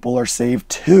those people are saved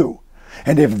too.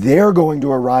 And if they're going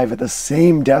to arrive at the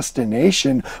same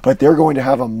destination, but they're going to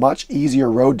have a much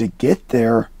easier road to get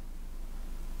there,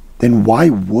 then why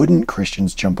wouldn't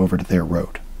Christians jump over to their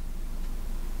road?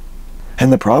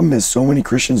 And the problem is so many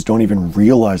Christians don't even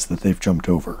realize that they've jumped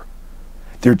over.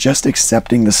 They're just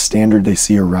accepting the standard they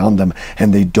see around them,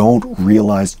 and they don't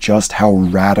realize just how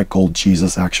radical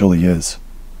Jesus actually is.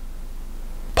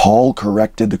 Paul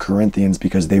corrected the Corinthians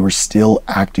because they were still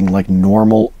acting like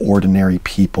normal, ordinary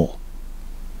people.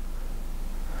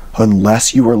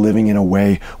 Unless you are living in a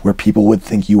way where people would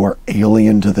think you are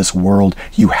alien to this world,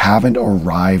 you haven't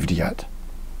arrived yet.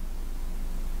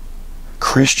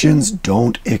 Christians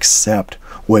don't accept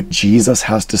what Jesus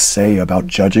has to say about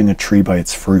judging a tree by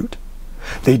its fruit.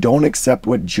 They don't accept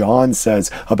what John says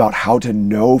about how to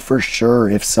know for sure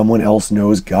if someone else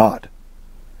knows God.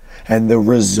 And the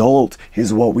result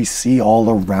is what we see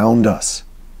all around us.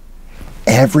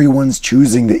 Everyone's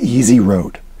choosing the easy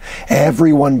road.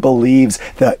 Everyone believes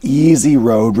the easy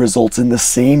road results in the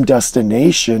same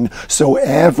destination, so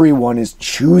everyone is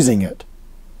choosing it.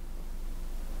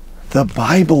 The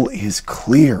Bible is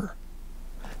clear.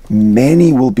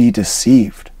 Many will be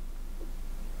deceived.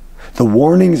 The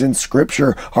warnings in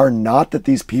Scripture are not that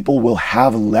these people will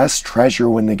have less treasure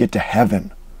when they get to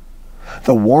heaven.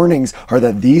 The warnings are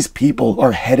that these people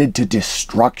are headed to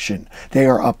destruction. They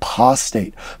are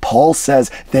apostate. Paul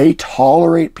says they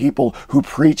tolerate people who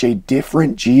preach a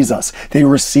different Jesus. They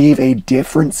receive a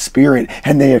different spirit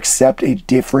and they accept a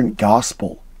different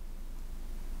gospel.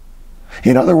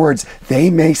 In other words, they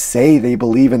may say they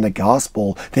believe in the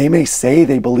gospel, they may say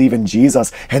they believe in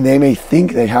Jesus, and they may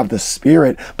think they have the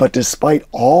Spirit, but despite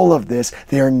all of this,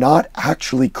 they are not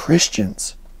actually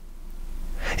Christians.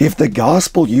 If the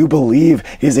gospel you believe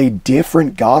is a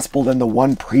different gospel than the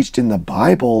one preached in the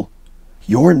Bible,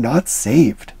 you're not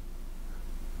saved.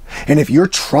 And if you're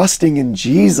trusting in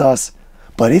Jesus,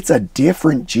 but it's a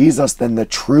different Jesus than the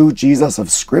true Jesus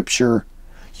of Scripture,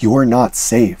 you're not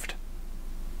saved.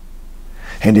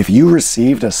 And if you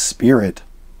received a spirit,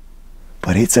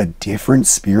 but it's a different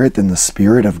spirit than the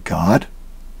Spirit of God,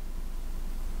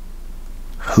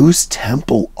 whose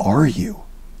temple are you?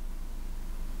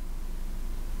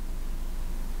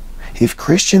 If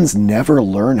Christians never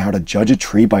learn how to judge a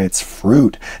tree by its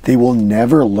fruit, they will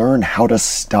never learn how to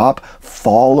stop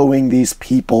following these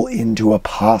people into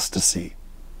apostasy.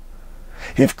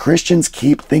 If Christians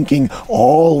keep thinking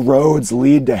all roads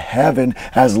lead to heaven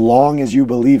as long as you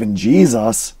believe in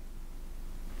Jesus,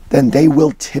 then they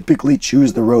will typically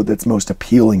choose the road that's most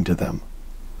appealing to them.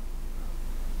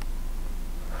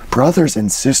 Brothers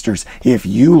and sisters, if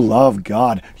you love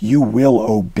God, you will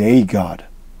obey God.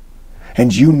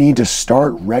 And you need to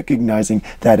start recognizing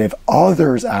that if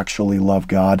others actually love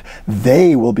God,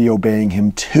 they will be obeying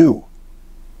Him too.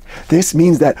 This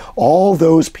means that all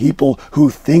those people who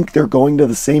think they're going to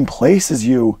the same place as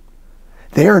you,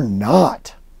 they're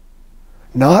not.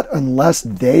 Not unless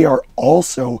they are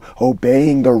also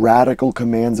obeying the radical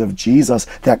commands of Jesus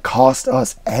that cost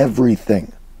us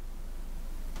everything.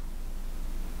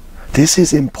 This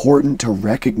is important to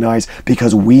recognize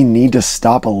because we need to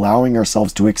stop allowing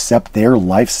ourselves to accept their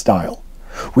lifestyle.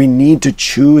 We need to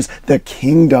choose the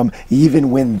kingdom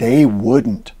even when they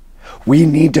wouldn't. We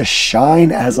need to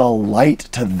shine as a light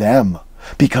to them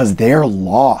because they're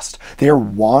lost. They're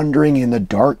wandering in the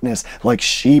darkness like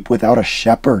sheep without a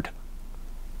shepherd.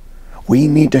 We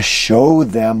need to show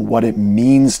them what it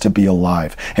means to be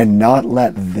alive and not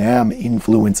let them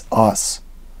influence us.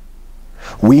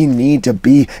 We need to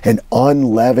be an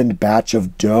unleavened batch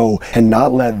of dough and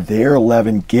not let their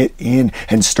leaven get in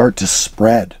and start to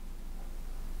spread.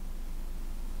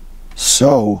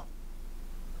 So,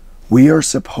 we are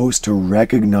supposed to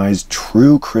recognize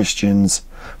true Christians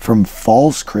from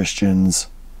false Christians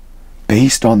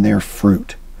based on their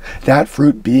fruit. That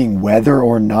fruit being whether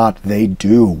or not they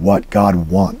do what God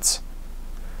wants.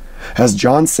 As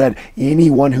John said,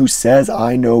 anyone who says,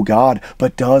 I know God,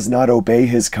 but does not obey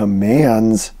His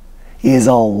commands is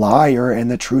a liar, and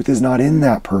the truth is not in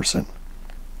that person.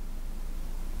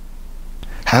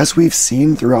 As we've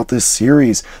seen throughout this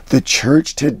series, the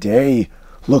church today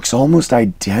looks almost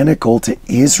identical to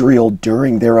Israel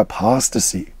during their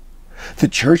apostasy. The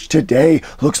church today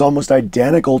looks almost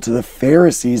identical to the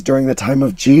Pharisees during the time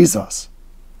of Jesus.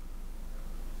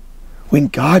 When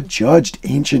God judged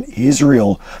ancient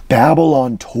Israel,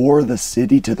 Babylon tore the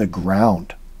city to the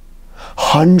ground.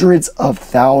 Hundreds of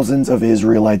thousands of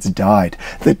Israelites died.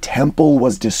 The temple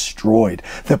was destroyed.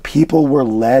 The people were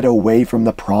led away from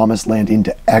the promised land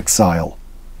into exile.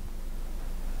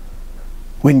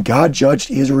 When God judged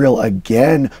Israel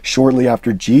again shortly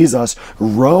after Jesus,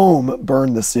 Rome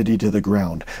burned the city to the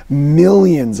ground.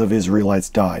 Millions of Israelites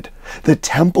died. The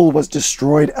temple was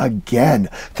destroyed again.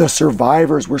 The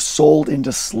survivors were sold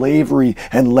into slavery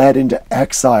and led into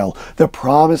exile. The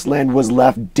promised land was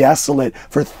left desolate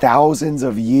for thousands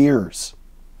of years.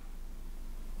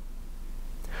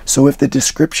 So if the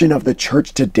description of the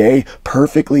church today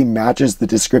perfectly matches the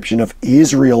description of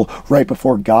Israel right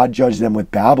before God judged them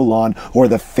with Babylon, or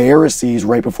the Pharisees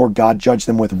right before God judged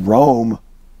them with Rome,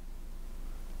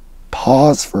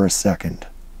 pause for a second.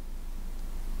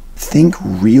 Think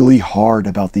really hard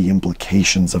about the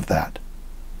implications of that.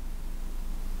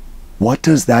 What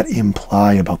does that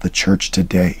imply about the church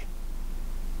today?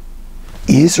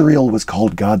 Israel was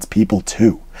called God's people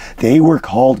too. They were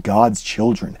called God's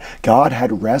children. God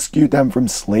had rescued them from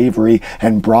slavery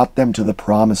and brought them to the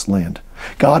promised land.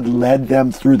 God led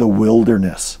them through the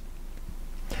wilderness.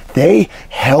 They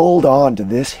held on to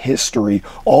this history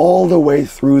all the way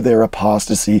through their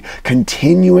apostasy,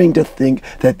 continuing to think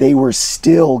that they were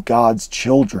still God's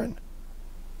children.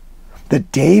 The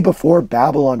day before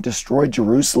Babylon destroyed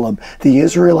Jerusalem, the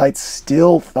Israelites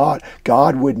still thought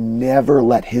God would never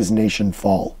let his nation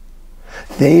fall.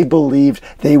 They believed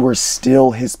they were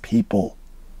still his people.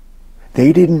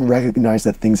 They didn't recognize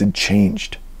that things had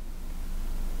changed.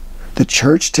 The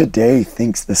church today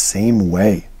thinks the same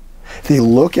way. They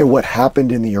look at what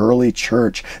happened in the early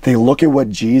church. They look at what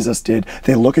Jesus did.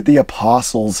 They look at the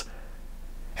apostles.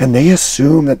 And they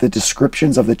assume that the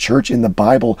descriptions of the church in the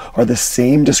Bible are the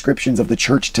same descriptions of the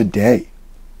church today.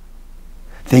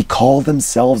 They call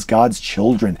themselves God's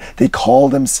children. They call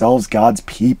themselves God's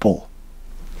people.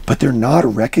 But they're not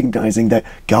recognizing that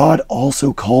God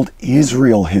also called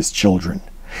Israel his children.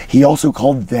 He also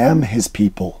called them his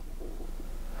people.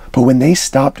 But when they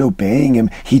stopped obeying him,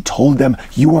 he told them,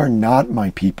 "You are not my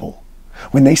people."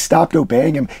 When they stopped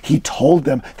obeying him, he told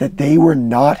them that they were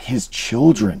not his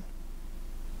children.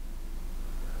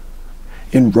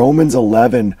 In Romans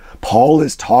 11, Paul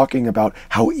is talking about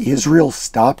how Israel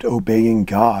stopped obeying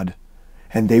God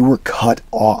and they were cut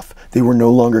off. They were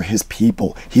no longer his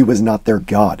people. He was not their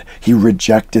God. He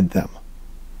rejected them.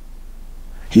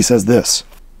 He says this,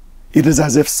 "It is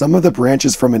as if some of the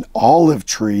branches from an olive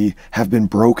tree have been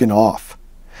broken off.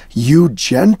 You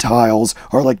Gentiles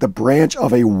are like the branch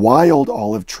of a wild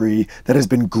olive tree that has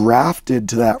been grafted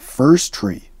to that first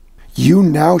tree. You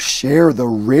now share the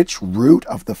rich root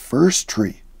of the first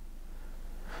tree.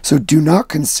 So do not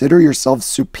consider yourselves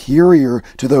superior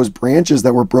to those branches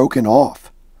that were broken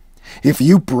off. If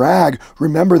you brag,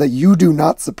 remember that you do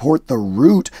not support the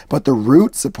root, but the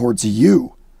root supports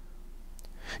you.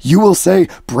 You will say,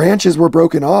 'Branches were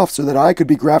broken off so that I could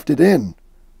be grafted in.'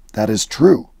 That is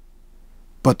true.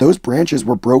 But those branches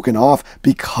were broken off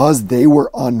because they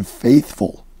were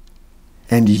unfaithful.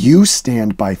 And you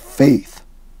stand by faith.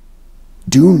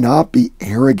 Do not be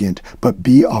arrogant, but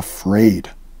be afraid.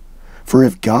 For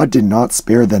if God did not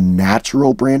spare the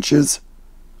natural branches,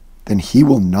 then he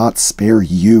will not spare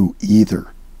you either."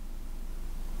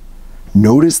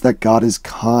 Notice that God is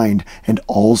kind and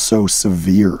also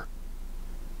severe.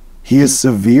 He is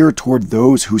severe toward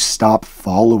those who stop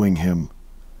following him.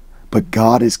 But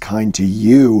God is kind to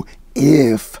you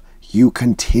if you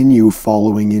continue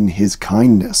following in his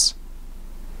kindness.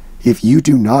 If you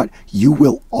do not, you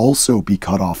will also be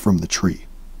cut off from the tree.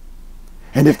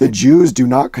 And if the Jews do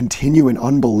not continue in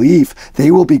unbelief,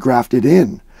 they will be grafted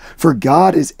in, for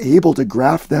God is able to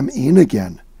graft them in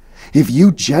again. If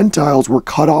you Gentiles were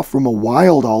cut off from a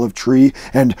wild olive tree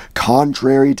and,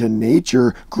 contrary to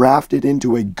nature, grafted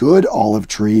into a good olive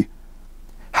tree,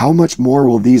 how much more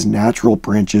will these natural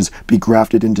branches be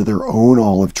grafted into their own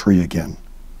olive tree again?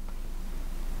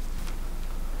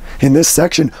 In this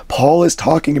section, Paul is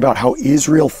talking about how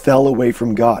Israel fell away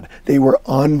from God. They were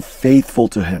unfaithful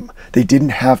to him. They didn't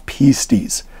have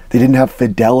pistis. They didn't have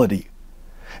fidelity.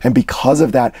 And because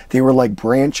of that, they were like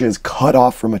branches cut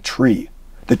off from a tree.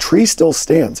 The tree still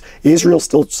stands. Israel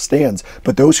still stands.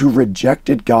 But those who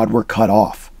rejected God were cut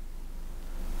off.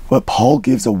 But Paul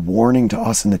gives a warning to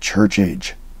us in the church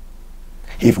age.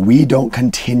 If we don't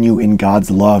continue in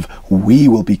God's love, we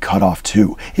will be cut off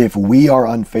too. If we are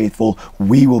unfaithful,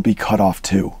 we will be cut off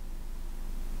too.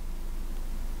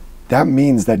 That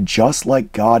means that just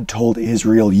like God told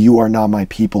Israel, "You are not my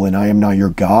people and I am not your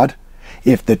God,"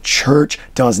 if the church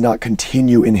does not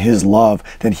continue in his love,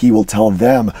 then he will tell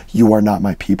them, "You are not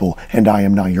my people and I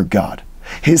am not your God."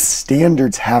 His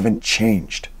standards haven't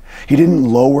changed. He didn't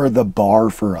lower the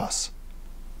bar for us.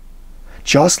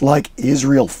 Just like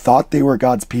Israel thought they were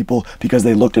God's people because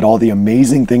they looked at all the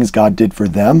amazing things God did for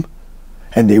them,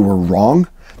 and they were wrong,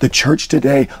 the church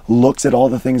today looks at all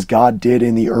the things God did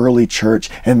in the early church,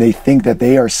 and they think that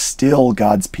they are still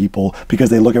God's people because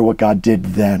they look at what God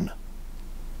did then.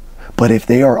 But if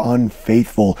they are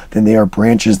unfaithful, then they are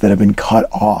branches that have been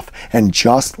cut off, and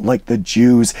just like the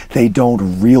Jews, they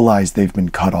don't realize they've been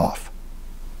cut off.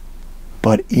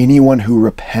 But anyone who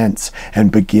repents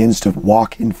and begins to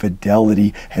walk in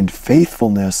fidelity and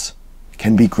faithfulness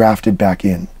can be grafted back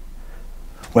in,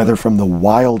 whether from the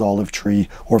wild olive tree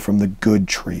or from the good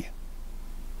tree.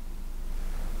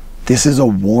 This is a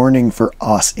warning for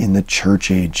us in the church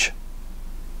age.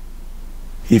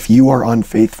 If you are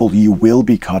unfaithful, you will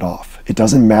be cut off. It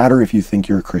doesn't matter if you think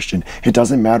you're a Christian. It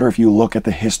doesn't matter if you look at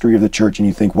the history of the church and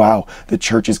you think, wow, the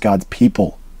church is God's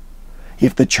people.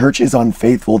 If the church is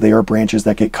unfaithful, they are branches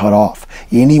that get cut off.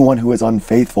 Anyone who is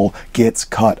unfaithful gets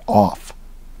cut off.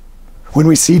 When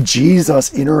we see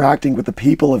Jesus interacting with the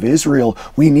people of Israel,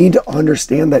 we need to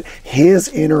understand that his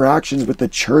interactions with the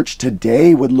church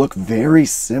today would look very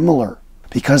similar,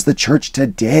 because the church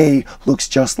today looks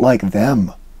just like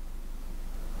them.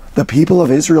 The people of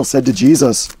Israel said to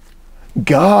Jesus,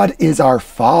 God is our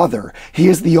Father. He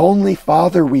is the only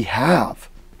Father we have.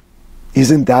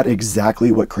 Isn't that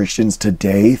exactly what Christians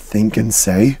today think and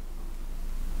say?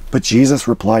 But Jesus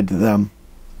replied to them,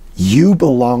 you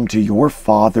belong to your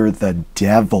father, the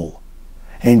devil,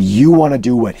 and you want to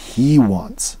do what he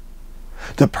wants.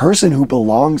 The person who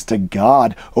belongs to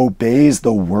God obeys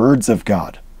the words of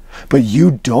God, but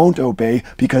you don't obey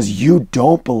because you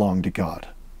don't belong to God.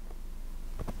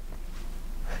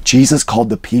 Jesus called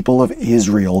the people of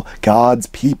Israel, God's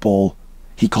people,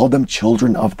 he called them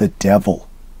children of the devil.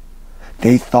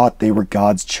 They thought they were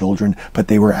God's children, but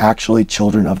they were actually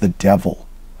children of the devil.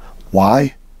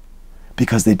 Why?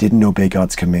 Because they didn't obey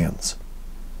God's commands.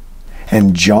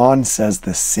 And John says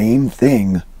the same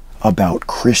thing about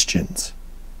Christians.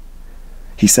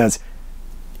 He says,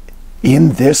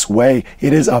 in this way,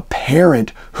 it is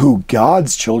apparent who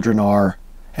God's children are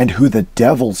and who the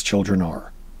devil's children are.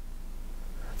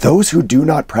 Those who do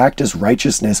not practice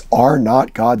righteousness are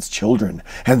not God's children,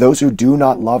 and those who do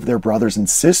not love their brothers and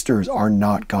sisters are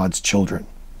not God's children.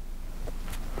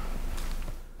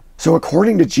 So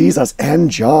according to Jesus and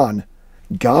John,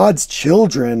 God's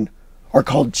children are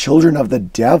called children of the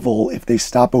devil if they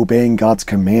stop obeying God's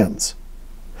commands.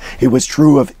 It was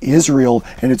true of Israel,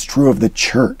 and it's true of the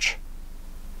church.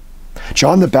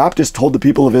 John the Baptist told the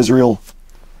people of Israel,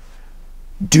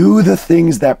 do the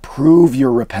things that prove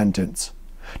your repentance.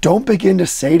 Don't begin to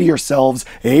say to yourselves,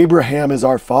 Abraham is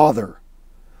our father.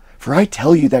 For I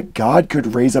tell you that God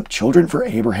could raise up children for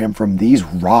Abraham from these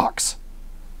rocks.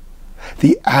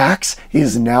 The axe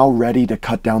is now ready to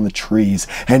cut down the trees,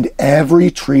 and every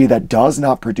tree that does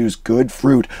not produce good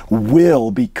fruit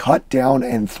will be cut down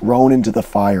and thrown into the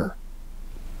fire.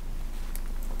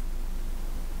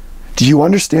 Do you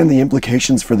understand the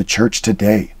implications for the church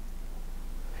today?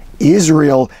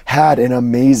 Israel had an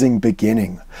amazing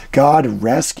beginning. God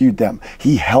rescued them.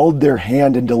 He held their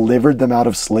hand and delivered them out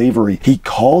of slavery. He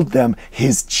called them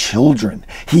his children.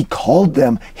 He called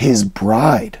them his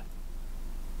bride.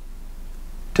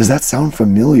 Does that sound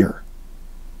familiar?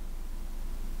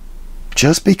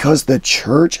 Just because the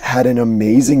church had an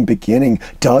amazing beginning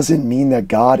doesn't mean that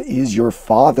God is your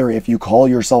father if you call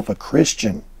yourself a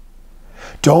Christian.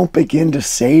 Don't begin to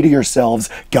say to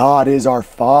yourselves, God is our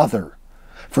father.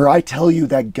 For I tell you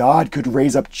that God could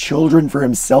raise up children for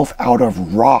himself out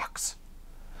of rocks.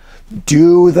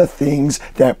 Do the things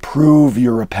that prove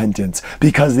your repentance,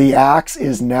 because the axe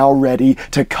is now ready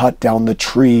to cut down the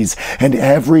trees, and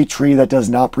every tree that does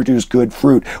not produce good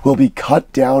fruit will be cut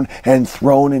down and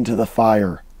thrown into the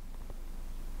fire.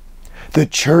 The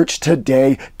church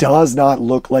today does not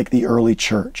look like the early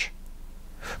church.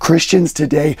 Christians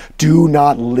today do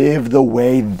not live the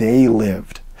way they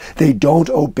lived. They don't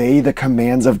obey the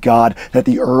commands of God that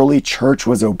the early church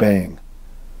was obeying.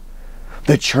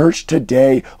 The church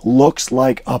today looks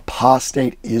like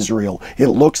apostate Israel. It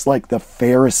looks like the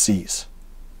Pharisees.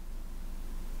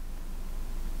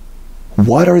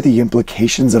 What are the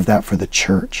implications of that for the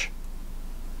church?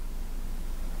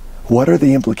 What are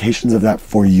the implications of that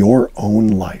for your own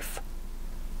life?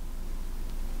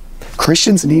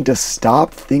 Christians need to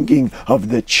stop thinking of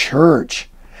the church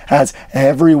as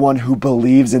everyone who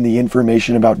believes in the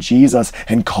information about Jesus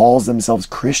and calls themselves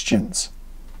Christians.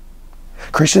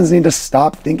 Christians need to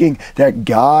stop thinking that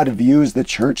God views the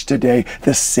church today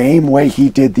the same way he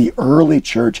did the early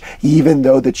church, even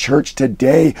though the church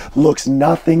today looks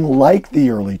nothing like the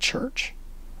early church.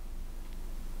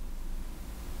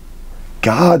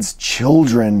 God's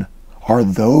children are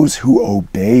those who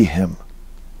obey him.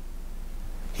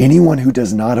 Anyone who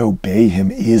does not obey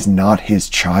him is not his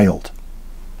child.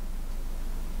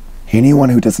 Anyone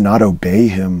who does not obey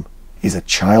him is a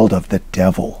child of the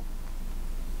devil.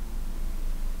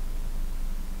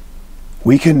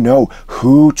 We can know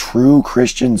who true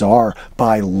Christians are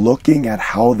by looking at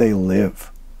how they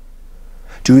live.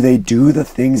 Do they do the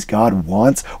things God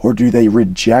wants, or do they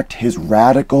reject his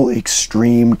radical,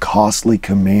 extreme, costly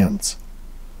commands?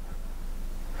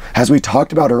 As we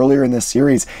talked about earlier in this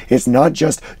series, it's not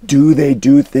just do they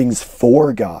do things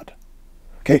for God,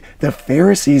 Okay, the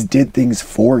Pharisees did things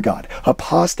for God.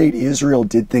 Apostate Israel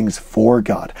did things for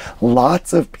God.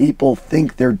 Lots of people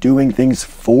think they're doing things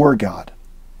for God.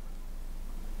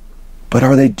 But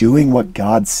are they doing what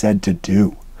God said to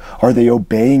do? Are they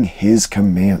obeying His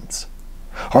commands?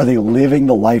 Are they living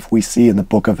the life we see in the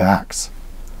book of Acts?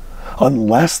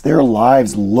 Unless their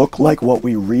lives look like what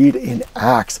we read in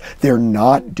Acts, they're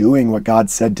not doing what God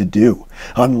said to do.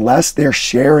 Unless they're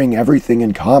sharing everything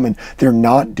in common, they're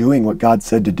not doing what God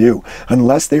said to do.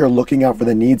 Unless they are looking out for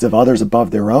the needs of others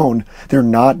above their own, they're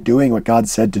not doing what God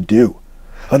said to do.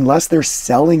 Unless they're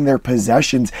selling their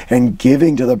possessions and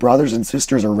giving to the brothers and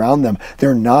sisters around them,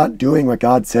 they're not doing what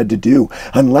God said to do.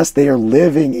 Unless they are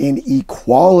living in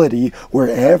equality where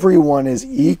everyone is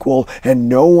equal and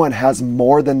no one has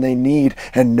more than they need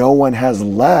and no one has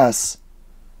less,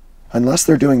 unless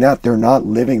they're doing that, they're not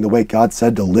living the way God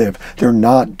said to live. They're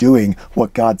not doing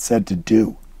what God said to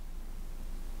do.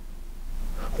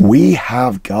 We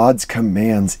have God's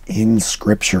commands in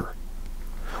Scripture.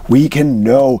 We can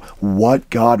know what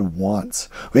God wants.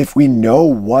 If we know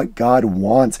what God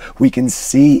wants, we can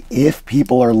see if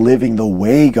people are living the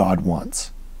way God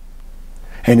wants.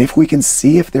 And if we can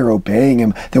see if they're obeying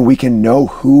Him, then we can know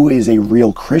who is a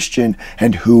real Christian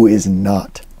and who is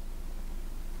not.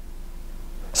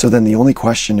 So then the only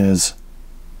question is,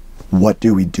 what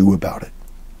do we do about it?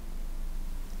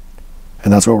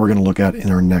 And that's what we're going to look at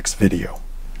in our next video.